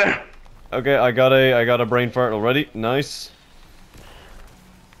 Get out there. Okay, I got a brain fart already. Nice.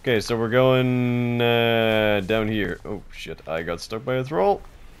 Okay, so we're going down here. Oh shit, I got stuck by a thrall.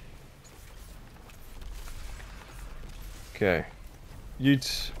 Okay.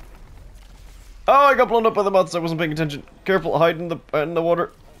 Yeet. Oh, I got blown up by the moths. I wasn't paying attention. Careful, hide in the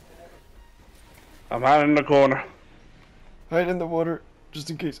water. I'm hiding in the corner. Hide in the water, just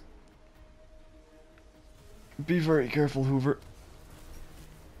in case. Be very careful, Hoover.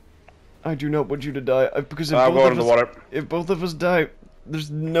 I do not want you to die, because I'll go in the water. If both of us die, there's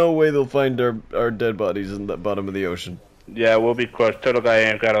no way they'll find our dead bodies in the bottom of the ocean. Yeah, we'll be crushed. Turtle guy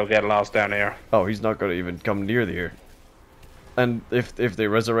ain't gonna get lost down here. Oh, he's not gonna even come near the here. And if they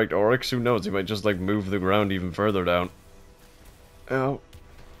resurrect Oryx, who knows? He might just like move the ground even further down. Ow.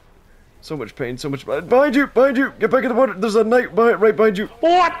 So much pain, so much pain. Behind you! Behind you! Get back in the water! There's a knight right behind you!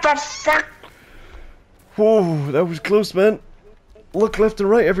 What the fuck? Whoa, that was close, man. Look left and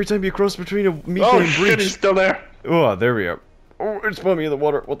right every time you cross between a methane Oh breach. shit, he's still there. Oh, there we are. Oh, it's bumming in the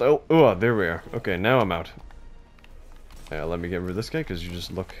water. What the hell? Oh, there we are. Okay, now I'm out. Let me get rid of this guy because you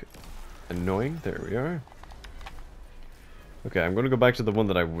just look annoying. There we are. Okay, I'm going to go back to the one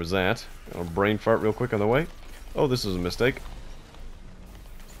that I was at. I'll brain fart real quick on the way. Oh, this is a mistake.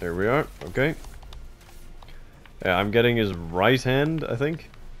 There we are. Okay. Yeah, I'm getting his right hand, I think.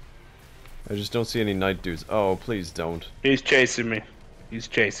 I just don't see any night dudes. Oh, please don't. He's chasing me. He's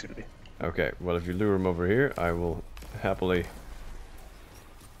chasing me. Okay, well if you lure him over here, I will happily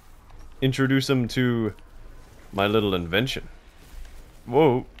introduce him to my little invention.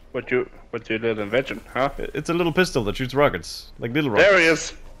 Whoa. What's your little invention, huh? It's a little pistol that shoots rockets. Like little rockets. There he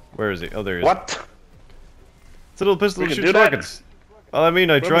is. Where is he? Oh, there he is. What? It's a little pistol We that can shoots do that? rockets. Well, I mean,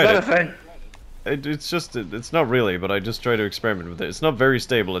 I When was tried that it. a thing? It's not really, but I just try to experiment with it. It's not very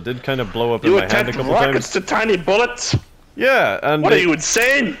stable. It did kind of blow up in You my hand a attach couple rockets times. to tiny bullets? Yeah, and What are you,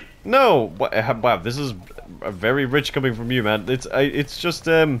 insane? No, wow, this is very rich coming from you, man. It's just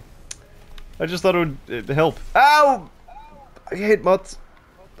I just thought it would help. Ow! I hate moths.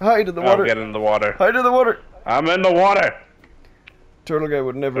 Hide in the water. I'll get in the water. Hide in the water. I'm in the water. Turtle guy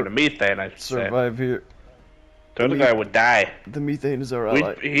would For never the methane, I should say. survive here. Turtle guy would die. The methane is our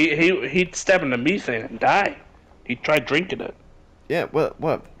ally. He'd step in the methane and die. He tried drinking it. Yeah, what?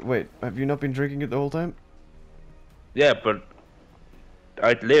 Wait, have you not been drinking it the whole time? Yeah, but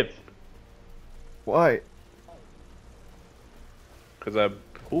I'd live. Why? Because I'm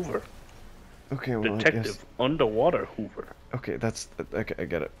Hoover. Okay, well, I Detective. guess. Underwater Hoover. Okay, okay, I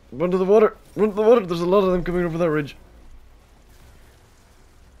get it. Run to the water! Run to the water! There's a lot of them coming over that ridge.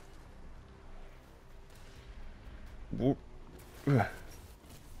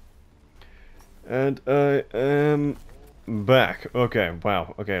 And I am back. Okay,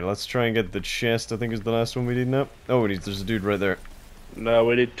 wow. Okay, let's try and get the chest, I think is the last one we need now. Oh, there's a dude right there. No,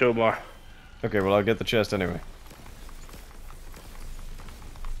 we need 2 more. Okay, well, I'll get the chest anyway.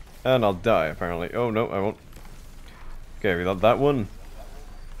 And I'll die, apparently. Oh, no, I won't. Okay, we got that one.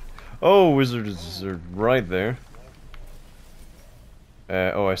 Oh, wizards are right there.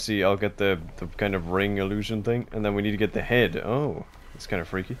 Oh, I see. I'll get the kind of ring illusion thing. And then we need to get the head. Oh, that's kind of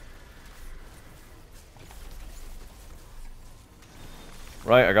freaky.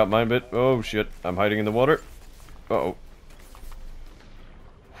 Right, I got mine bit. Oh, shit. I'm hiding in the water. Uh-oh.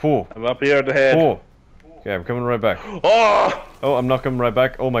 Whoa. I'm up here at the head. Oh. Okay, I'm coming right back. Oh! Oh, I'm not coming right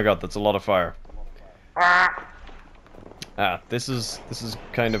back. Oh my god, that's a lot of fire. Ah! This is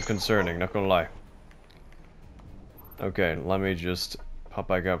kind of concerning, not gonna lie. Okay, let me just pop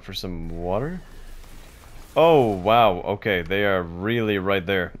back up for some water. Oh, wow, okay, they are really right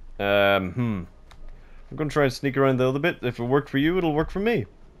there. I'm gonna try and sneak around the other bit. If it worked for you, it'll work for me.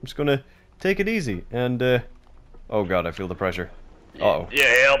 I'm just gonna take it easy, and, oh god, I feel the pressure. Uh-oh. Yeah,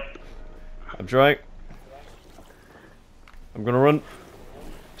 help. I'm trying. I'm gonna run.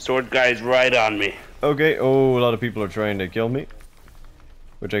 Sword guy's right on me. Okay, oh, a lot of people are trying to kill me.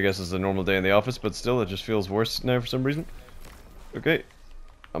 Which I guess is a normal day in the office, but still, it just feels worse now for some reason. Okay.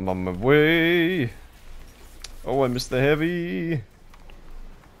 I'm on my way. Oh, I missed the heavy.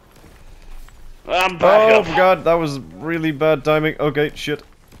 I'm back up. Oh, god, that was really bad timing. Okay, shit.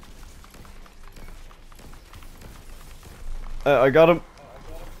 I got him.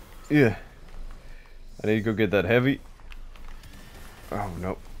 Yeah. I need to go get that heavy. Oh,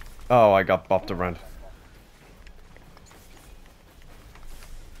 no. Oh, I got bopped around.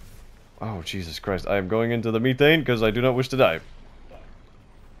 Oh, Jesus Christ. I am going into the methane because I do not wish to die.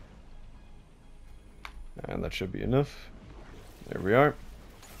 And that should be enough. There we are.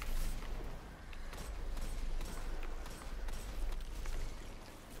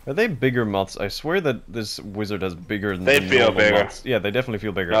 Are they bigger moths? I swear that this wizard has bigger than They the feel normal bigger. moths. Yeah, they definitely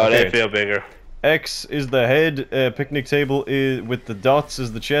feel bigger. No, Okay. they feel bigger. X is the head, picnic table is with the dots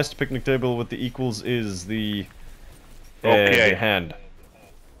is the chest, picnic table with the equals is the hand.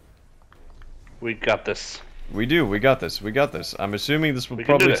 We got this. We do, we got this, we got this. I'm assuming this will We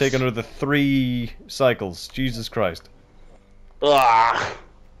can do probably this. take another 3 cycles. Jesus Christ. Ah,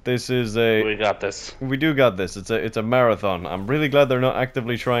 This is a... we got this. We do got this. It's a marathon. I'm really glad they're not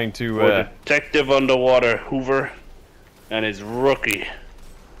actively trying to... We're Detective Underwater Hoover and his rookie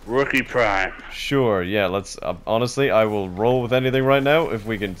prime. Sure, yeah, let's... honestly, I will roll with anything right now if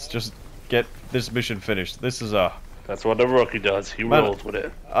we can just get this mission finished. This is a... That's what the rookie does. He Man, rolls with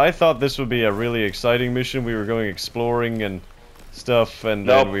it. I thought this would be a really exciting mission. We were going exploring and stuff, and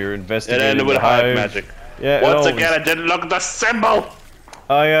Nope. then we were It investigating ended with the hive magic. Yeah, it Once always- again, I didn't look at the symbol.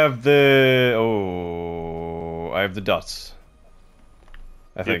 I have the... Oh... I have the dots.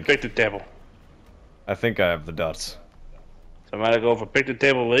 I think. Picnic table. I think I have the dots. So I'm gonna go for picnic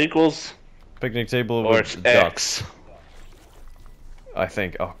table with equals, Picnic table or with it's dots. X. I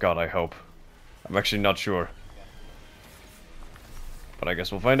think. Oh god, I hope. I'm actually not sure. But I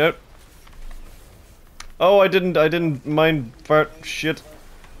guess we'll find out. Oh, I didn't mind fart shit.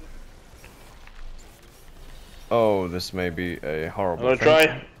 Oh, this may be a horrible I'm gonna thing.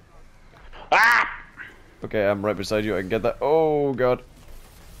 try. Ah! Okay, I'm right beside you. I can get that. Oh god.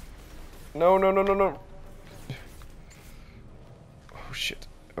 No, no, no, no, no. Oh shit.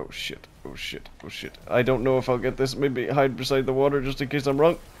 Oh shit. Oh shit. Oh shit. I don't know if I'll get this. Maybe hide beside the water just in case I'm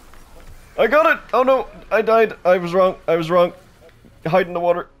wrong. I got it! Oh no! I died. I was wrong. I was wrong. Hide in the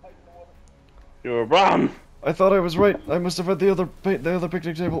water. You were wrong. I thought I was right. I must have had the other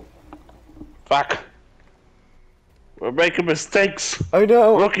picnic table. Fuck. We're making mistakes. I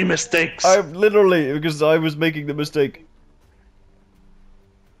know. Rookie mistakes. I'm literally because I was making the mistake.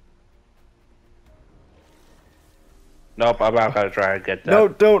 Nope, I'm not gonna try and get that. No,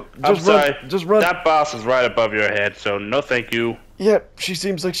 don't. I'm Just run. sorry. Just run. That boss is right above your head, so no thank you. Yeah, she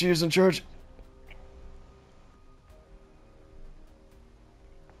seems like she is in charge.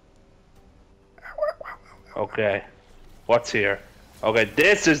 Okay. What's here? Okay,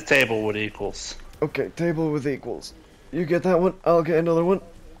 this is table with equals. Okay, table with equals. You get that one, I'll get another one.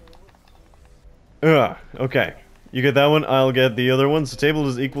 Okay. You get that one, I'll get the other one. So table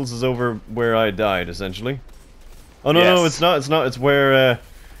is equals is over where I died, essentially. Oh no, no, Yes. it's not, it's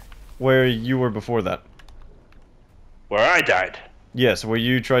where you were before that. Where I died. Yes, where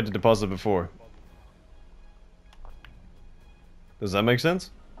you tried to deposit before. Does that make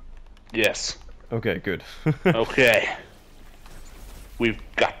sense? Yes. Okay, good. Okay. We've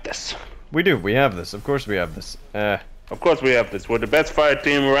got this. We do, we have this, of course we have this. Of course we have this. We're the best fire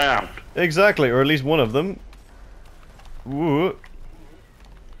team around. Exactly, or at least one of them. Woo.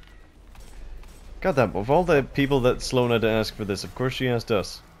 God damn, of all the people that Sloan had to ask for this, of course she asked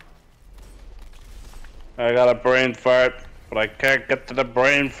us. I got a brain fart, but I can't get to the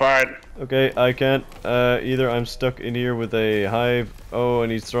brain fart. Okay, I can't. Either I'm stuck in here with a hive. Oh,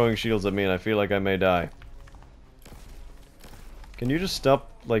 and he's throwing shields at me and I feel like I may die. Can you just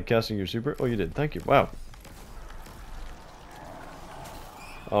stop, like, casting your super? Oh, you did. Thank you. Wow.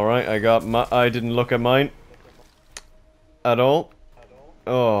 Alright, I didn't look at mine. At all.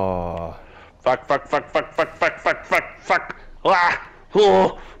 Oh. Fuck. Ah!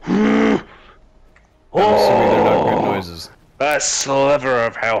 Oh! I'm assuming they're not good noises. A sliver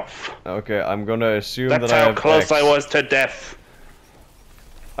of health. Okay, I'm gonna assume That's that I how have close X. I was to death.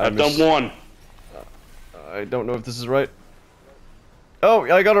 I've done one. I don't know if this is right. Oh,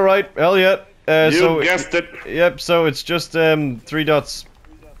 I got it right. Hell yeah. You guessed it. Yep, so it's just 3 dots.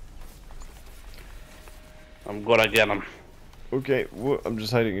 I'm gonna get him. Okay, I'm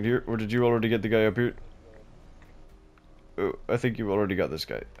just hiding it here. Or did you already get the guy up here? Oh, I think you already got this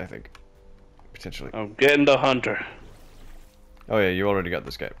guy, I think. Potentially. I'm getting the hunter. Oh yeah, you already got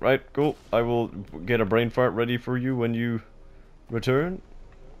this guy. Right, cool. I will get a brain fart ready for you when you return.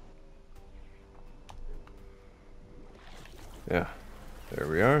 Yeah, there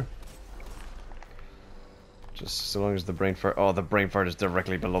we are. Just so long as the brain fart... Oh, the brain fart is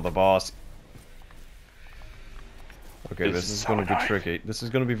directly below the boss. Okay, this is going to be tricky. This is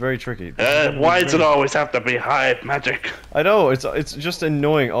going to be very tricky. Why does it always have to be Hive magic? I know, it's just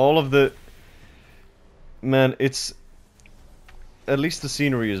annoying. All of the... Man, it's... At least the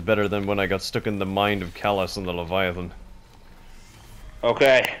scenery is better than when I got stuck in the mind of Callus and the Leviathan.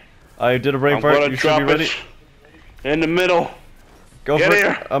 Okay. I did a brain fart. You should be ready. In the middle. Go Get for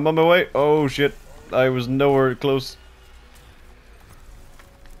here. it. I'm on my way. Oh shit. I was nowhere close.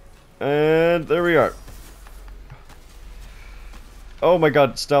 And there we are. Oh my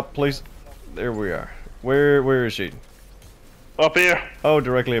god, stop please. There we are. Where is she? Up here. Oh,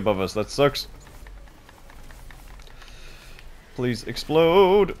 directly above us. That sucks. Please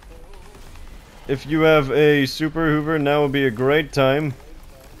explode. If you have a super hoover, now would be a great time.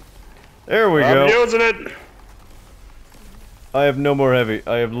 There we go. I'm using it. I have no more heavy.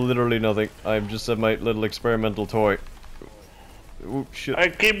 I have literally nothing. I just have my little experimental toy. Ooh, shit. I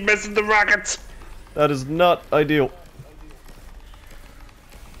keep missing the rockets. That is not ideal.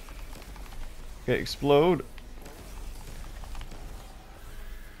 Okay, explode.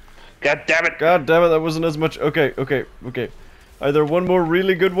 God damn it. God damn it, that wasn't as much. Okay. Either one more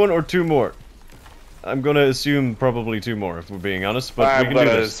really good one or 2 more. I'm gonna assume probably 2 more, if we're being honest, but we I'm can do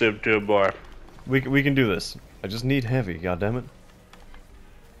gonna this. assume 2 more. We can do this. I just need heavy, goddammit.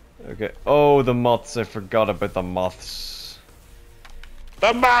 Okay. Oh, the moths. I forgot about the moths.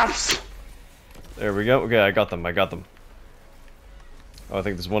 The moths! There we go. Okay, I got them. Oh, I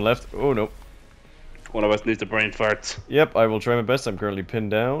think there's one left. Oh, no. One of us needs the brain farts. Yep, I will try my best. I'm currently pinned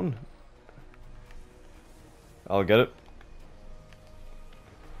down. I'll get it.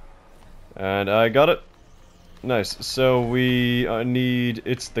 And I got it. Nice. So we need...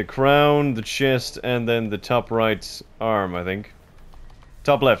 It's the crown, the chest, and then the top right arm, I think.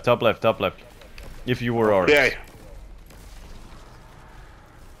 Top left. If you were ours. Okay.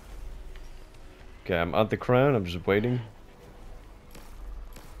 Okay, I'm at the crown. I'm just waiting.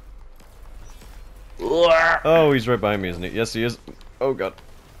 Oh, he's right behind me, isn't he? Yes, he is. Oh, God.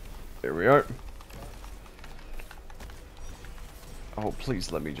 There we are. Oh,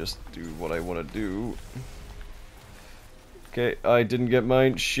 please let me just do what I want to do. Okay, I didn't get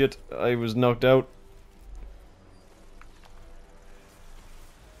mine. Shit, I was knocked out.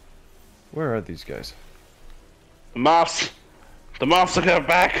 Where are these guys? The moths. The moths are coming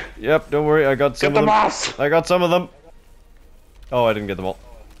back. Yep, don't worry, I got some Get of the them. moths. I got some of them. Oh, I didn't get them all.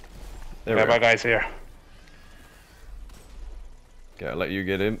 There we Got my go. guys here. Okay, I'll let you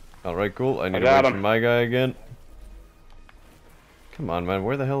get in. Alright, cool. I need to got wait for him. my guy again. Come on, man.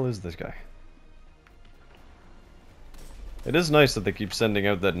 Where the hell is this guy? It is nice that they keep sending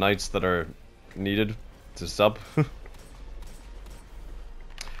out the knights that are needed to sub.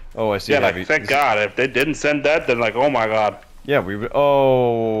 Oh, I see. Yeah, heavy. like, thank God. If they didn't send that, then like, oh my God. Yeah, we would.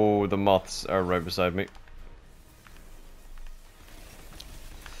 Oh, the moths are right beside me.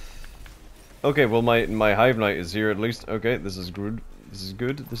 Okay, well my hive knight is here at least. Okay, this is good. This is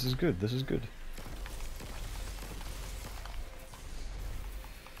good. This is good. This is good.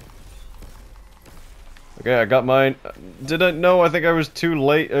 Okay, I got mine. Did I? No, I think I was too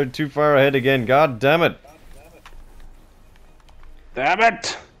late or too far ahead again. God damn it. Damn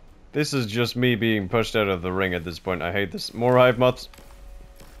it. This is just me being pushed out of the ring at this point. I hate this. More hive moths.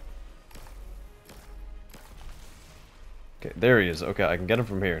 Okay, there he is. Okay, I can get him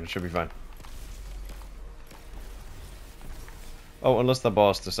from here and it should be fine. Oh, unless the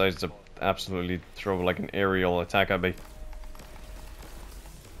boss decides to absolutely throw like an aerial attack at me.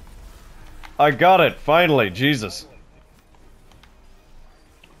 I got it! Finally! Jesus!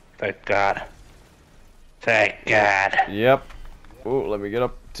 Thank God. Thank God. Yep. Oh, let me get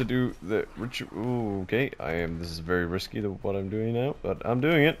up to do the ritual. Ooh, okay. This is very risky, what I'm doing now, but I'm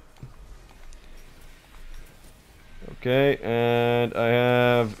doing it. Okay, and I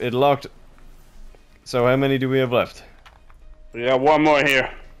have it locked. So how many do we have left? We got one more here.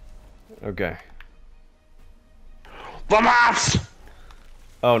 Okay. The moths!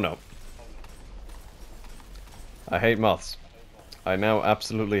 Oh no. I hate moths. I now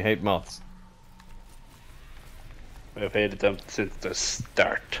absolutely hate moths. I've hated them since the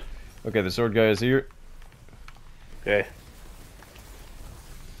start. Okay, the sword guy is here. Okay.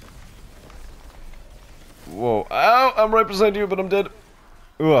 Whoa. Ow! I'm right beside you, but I'm dead.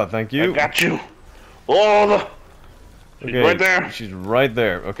 Ooh, thank you. I got you. Oh, she's right there. She's right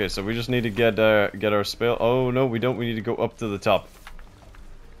there. Okay, so we just need to get our spell. Oh no, we don't. We need to go up to the top.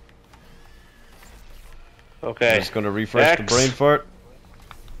 Okay. I'm just gonna refresh the brain fart.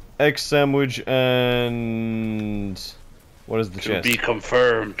 X sandwich and what is the chest? To be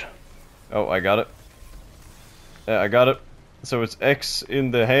confirmed. Oh, I got it. I got it. So it's X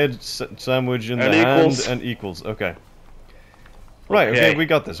in the head, sandwich in the hand, and equals. Okay. Right. Okay. We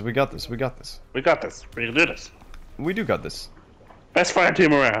got this. We got this. We got this. We got this. We can do this. We do got this. Best fire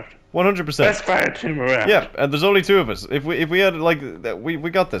team around. 100%. Best fire team around. Yeah, and there's only two of us. If we had like that, we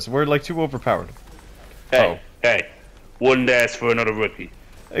got this. We're like too overpowered. Hey, hey, wouldn't ask for another rookie.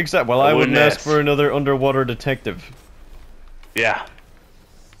 Except, well, I wouldn't ask for another underwater detective. Yeah.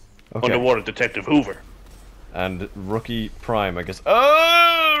 Okay. Underwater detective Hoover. And Rookie Prime, I guess.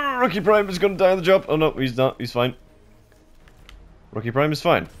 Oh, Rookie Prime is gonna die on the job. Oh no, he's not. He's fine. Rookie Prime is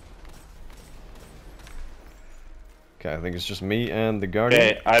fine. Okay, I think it's just me and the Guardian.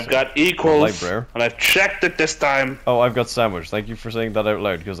 Okay, I've got equals, and I've checked it this time. Oh, I've got sandwich. Thank you for saying that out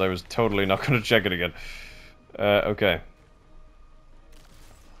loud, because I was totally not going to check it again. Okay.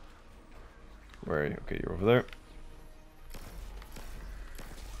 Where are you? Okay, you're over there.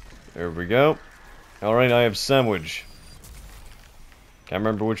 There we go. Alright, I have sandwich. Can't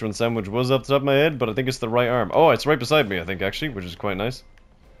remember which one sandwich was off the top of my head, but I think it's the right arm. Oh, it's right beside me, I think, actually, which is quite nice.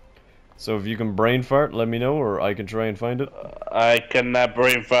 So if you can brain fart, let me know, or I can try and find it. I cannot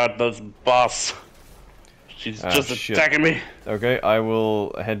brain fart this boss. She's just attacking me. Okay, I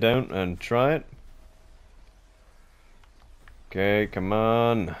will head down and try it. Okay, come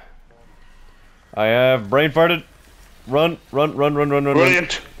on. I have brain farted. Run, run, run, run, run, run.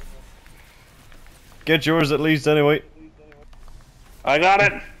 Brilliant. Run. Get yours at least, anyway. I got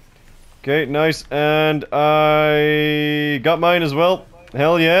it. Okay, nice. And I got mine as well.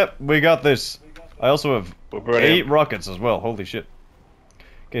 Hell yeah, we got this. I also have 8 rockets as well. Holy shit.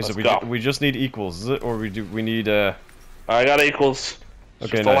 Okay, so we just need equals, is it? Or we need I got equals.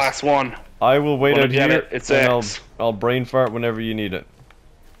 Okay, just the last one. I will wait out here. It's and I'll brain fart whenever you need it.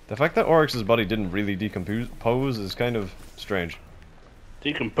 The fact that Oryx's body didn't really decompose is kind of strange.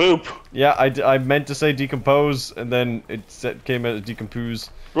 Decompoop? Yeah, I meant to say decompose, and then it came out as decompose.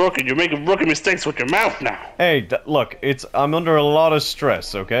 Rookie, you're making rookie mistakes with your mouth now. Hey, look, I'm under a lot of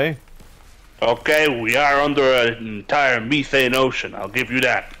stress, okay? Okay, we are under an entire methane ocean, I'll give you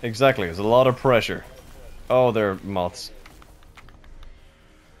that. Exactly, there's a lot of pressure. Oh, they're moths.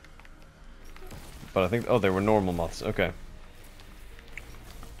 But I think, oh, they were normal moths, okay.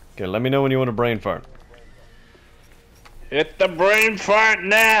 Okay, let me know when you want a brain fart. Hit the brain fart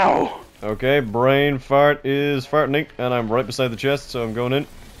now! Okay, brain fart is farting, and I'm right beside the chest, so I'm going in.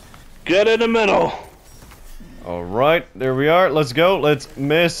 Get in the middle! Alright, there we are, let's go, let's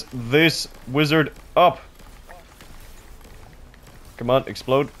mess this wizard up. Come on,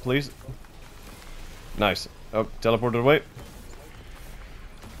 explode, please. Nice. Oh, teleported away.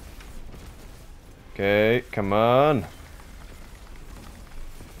 Okay, come on.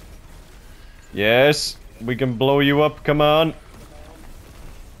 Yes, we can blow you up, come on.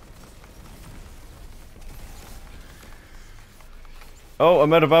 Oh,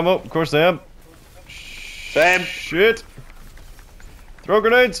 I'm out of ammo, of course I am. Same. Shit. Throw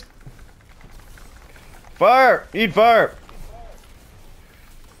grenades. Fire! Eat fire!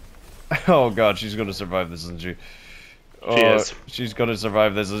 Oh god, she's gonna survive this, isn't she? Oh, she is. She's gonna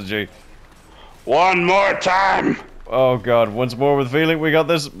survive this, isn't she? One more time! Oh god, once more with feeling, we got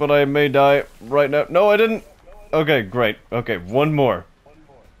this, but I may die right now. No, I didn't! Okay, great. Okay, one more.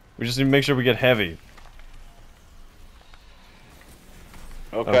 We just need to make sure we get heavy.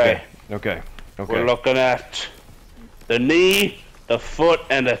 Okay. Okay. We're looking at the knee, the foot,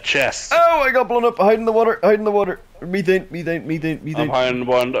 and the chest. Oh, I got blown up. Hide in the water. Hide in the water. Methane. I'm hiding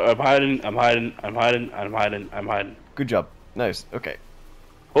one. I'm hiding. Good job. Nice. Okay.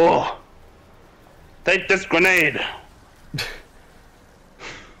 Oh. Take this grenade.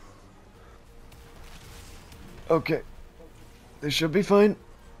 Okay. This should be fine.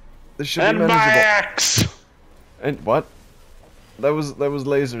 This should And be manageable. my axe. And what? That was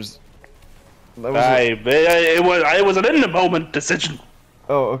lasers. That was I was an in the moment decision.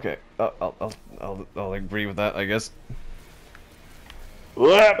 Oh, okay. I'll agree with that, I guess.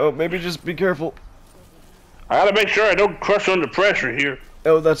 What? Oh, maybe just be careful. I gotta make sure I don't crush under pressure here.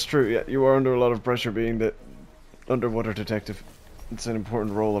 Oh, that's true. Yeah, you are under a lot of pressure being the underwater detective. It's an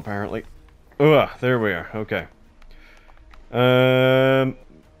important role, apparently. Ugh, there we are. Okay.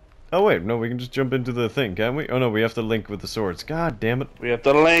 Oh wait, no, we can just jump into the thing, can't we? Oh no, we have to link with the swords. God damn it. We have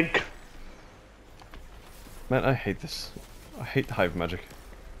to link. Man, I hate this. I hate hive magic.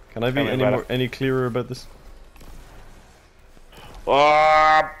 Can I be Tell me any clearer about this?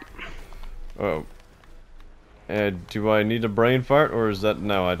 Uh, Oh. Do I need a brain fart, or is that...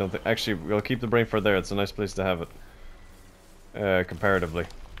 No, I don't think... Actually, we'll keep the brain fart there. It's a nice place to have it. Comparatively.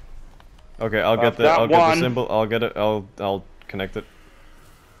 Okay, I'll get the symbol. I'll get it. I'll connect it.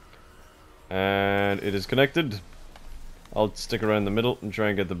 And it is connected. I'll stick around the middle and try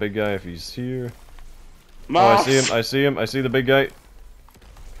and get the big guy if he's here. Moss. Oh, I see him. I see the big guy.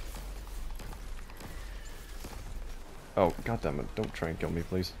 Oh, goddammit. Don't try and kill me,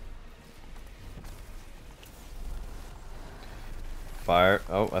 please. Fire.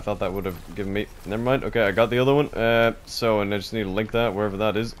 Oh, I thought that would have given me... Never mind. Okay, I got the other one. And I just need to link that wherever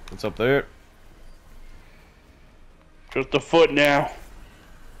that is. It's up there. Just the foot now.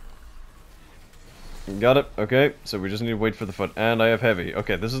 Got it. Okay, so we just need to wait for the foot. And I have heavy.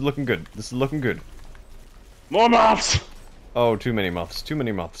 Okay, this is looking good. This is looking good. More moths. Oh, too many moths. Too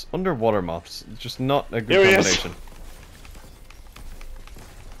many moths. Underwater moths. It's just not a good Here he combination.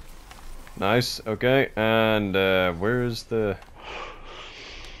 Nice. Okay, and where's the...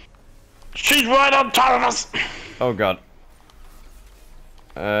 She's right on top of us. Oh god.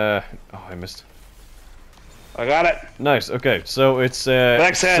 Oh, I missed. I got it. Nice. Okay, so it's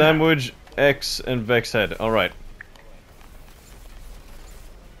Vex head. Sandwich, X, and Vex head. All right.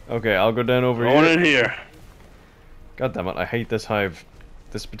 Okay, I'll go down over Going here. in here. God damn it! I hate this hive.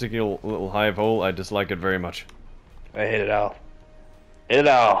 This particular little hive hole. I dislike it very much. I hate it all. Hate it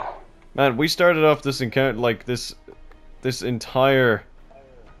all. Man, we started off this encounter like this entire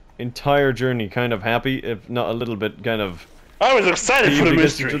journey kind of happy, if not a little bit kind of. I was excited for the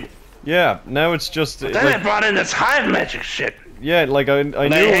mystery. Yeah, now it's just. But then I brought in this hive magic shit. Yeah, like I knew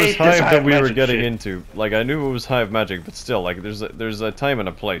it was hive that we were getting shit. into. Like I knew it was hive magic, but still, like there's a time and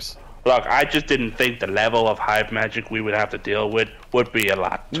a place. Look, I just didn't think the level of hive magic we would have to deal with would be a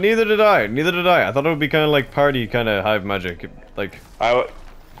lot. Neither did I. Neither did I. I thought it would be kind of like party kind of hive magic, like.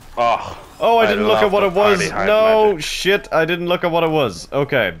 Oh, I didn't look at what it was. No, magic. shit, I didn't look at what it was.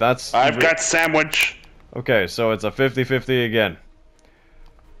 Okay, that's... I've got sandwich. Okay, so it's a 50-50 again.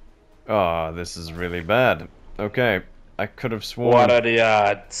 Oh, this is really bad. Okay, I could have sworn... What are the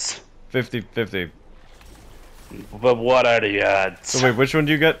odds? 50-50. But what are the odds? So wait, which one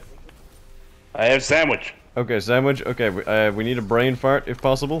do you get? I have sandwich. Okay, sandwich. Okay, we need a brain fart if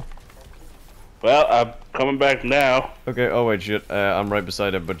possible. Well, I'm coming back now. Okay, oh wait, shit. I'm right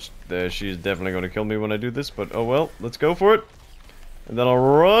beside her, but she's definitely going to kill me when I do this, but oh well, let's go for it. And then I'll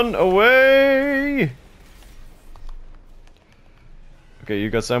run away! Okay,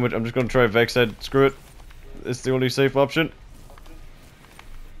 you got sandwich. I'm just going to try Vex head. Screw it. It's the only safe option.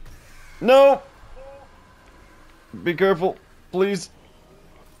 No! Be careful, please.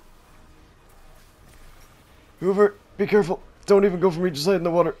 Hoover, be careful. Don't even go for me, just hide in the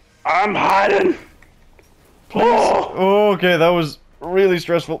water. I'm hiding. Please. Oh, okay, that was really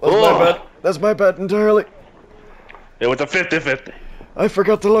stressful. That's my bad. That's my bad entirely. It was a 50-50. I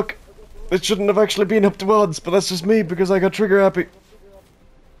forgot to look. It shouldn't have actually been up to odds, but that's just me because I got trigger happy.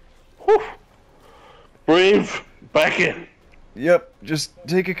 Whew. Breathe. Back in. Yep, just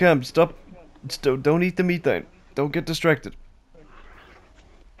take a camp. Stop. Don't eat the methane. Don't get distracted.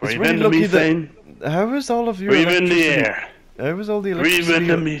 Breathe really in the lucky methane. How is all of your Breathe in the electricity- air. How is all the Breathe electricity? in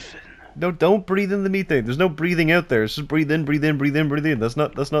the methane. No, don't breathe in the methane. There's no breathing out there. It's just breathe in, breathe in, breathe in, breathe in. That's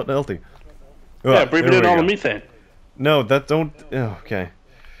not healthy. Yeah, breathe in all the methane. No, that don't. Oh, okay.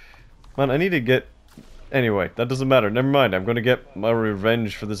 Man, I need to get. Anyway, that doesn't matter. Never mind. I'm gonna get my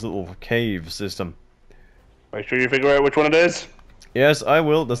revenge for this little cave system. Make sure you figure out which one it is. Yes, I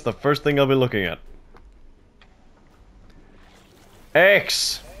will. That's the first thing I'll be looking at.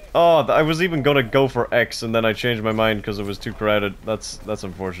 X! Oh, I was even gonna go for X, and then I changed my mind because it was too crowded. That's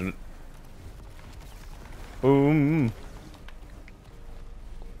unfortunate. Boom.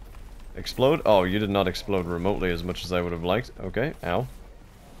 Explode? Oh, you did not explode remotely as much as I would have liked. Okay, ow.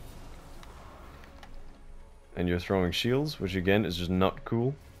 And you're throwing shields, which again is just not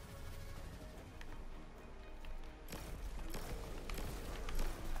cool.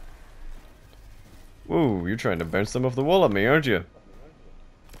 Whoa, you're trying to bounce them off the wall at me, aren't you?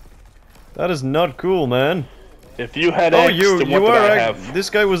 That is not cool, man. If you had Oh, X, then what did I have? This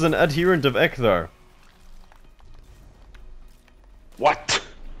guy was an adherent of Ekthar. What?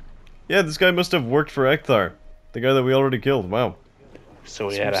 Yeah, this guy must have worked for Ekthar. The guy that we already killed. Wow. So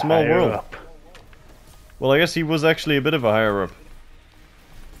he Some had a small higher world. up. Well, I guess he was actually a bit of a higher up.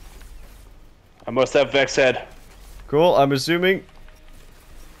 I must have Vex head. Cool, I'm assuming.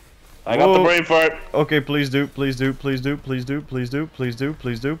 I got the Whoa. brain for it. Okay, please do, please do, please do, please do, please do, please do,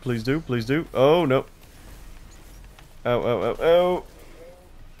 please do, please do, please do. Oh, no. Ow, ow, ow, ow.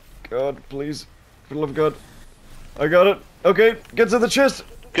 God, please. For the love of God. I got it. Okay, get to the chest.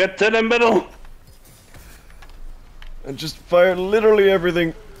 Get to the middle. And just fire literally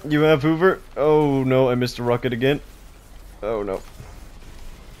everything you have, Hoover. Oh, no, I missed a rocket again. Oh, no.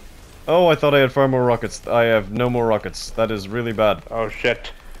 Oh, I thought I had far more rockets. I have no more rockets. That is really bad. Oh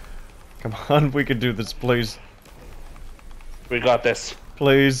shit. Come on, we can do this, please. We got this.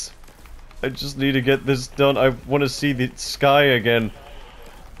 Please. I just need to get this done. I want to see the sky again.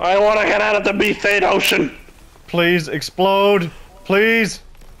 I want to get out of the methane ocean. Please, explode. Please.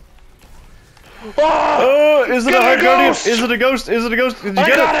 Ah! Oh, is it Get a a Hive Guardian? ghost! Is it a ghost? Is it a ghost? Did you I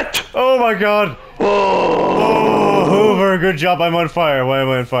get got it? it! Oh my god. Oh, Hoover, good job. I'm on fire. Why am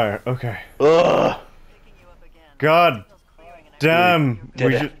I on fire? Okay. Ugh. God damn. We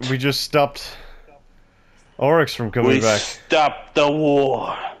did We just stopped Oryx from coming We back. stopped the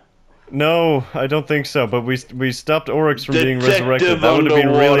war. No, I don't think so, but we stopped Oryx from being Detective resurrected. That would have been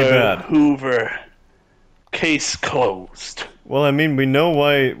really Underwater bad. Hoover. Case closed. Well, I mean, we know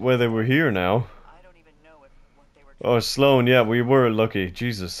why they were here now. I don't even know if what they were Oh, Sloan, yeah, we were lucky.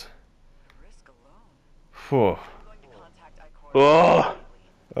 Jesus. risk alone. Whew. I'm going to contact I-Corps.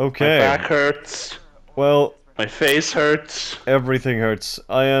 Oh, Okay. my back hurts. Well, My face hurts. everything hurts.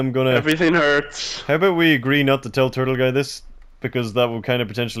 I am gonna... Everything hurts. How about we agree not to tell Turtle Guy this? Because that will kind of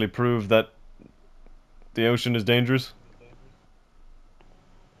potentially prove that the ocean is dangerous.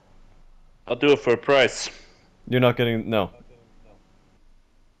 I'll do it for a price. You're not getting... No.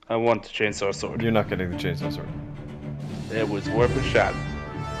 I want the chainsaw sword. You're not getting the chainsaw sword. It was worth a shot.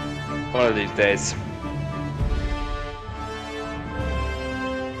 One of these days.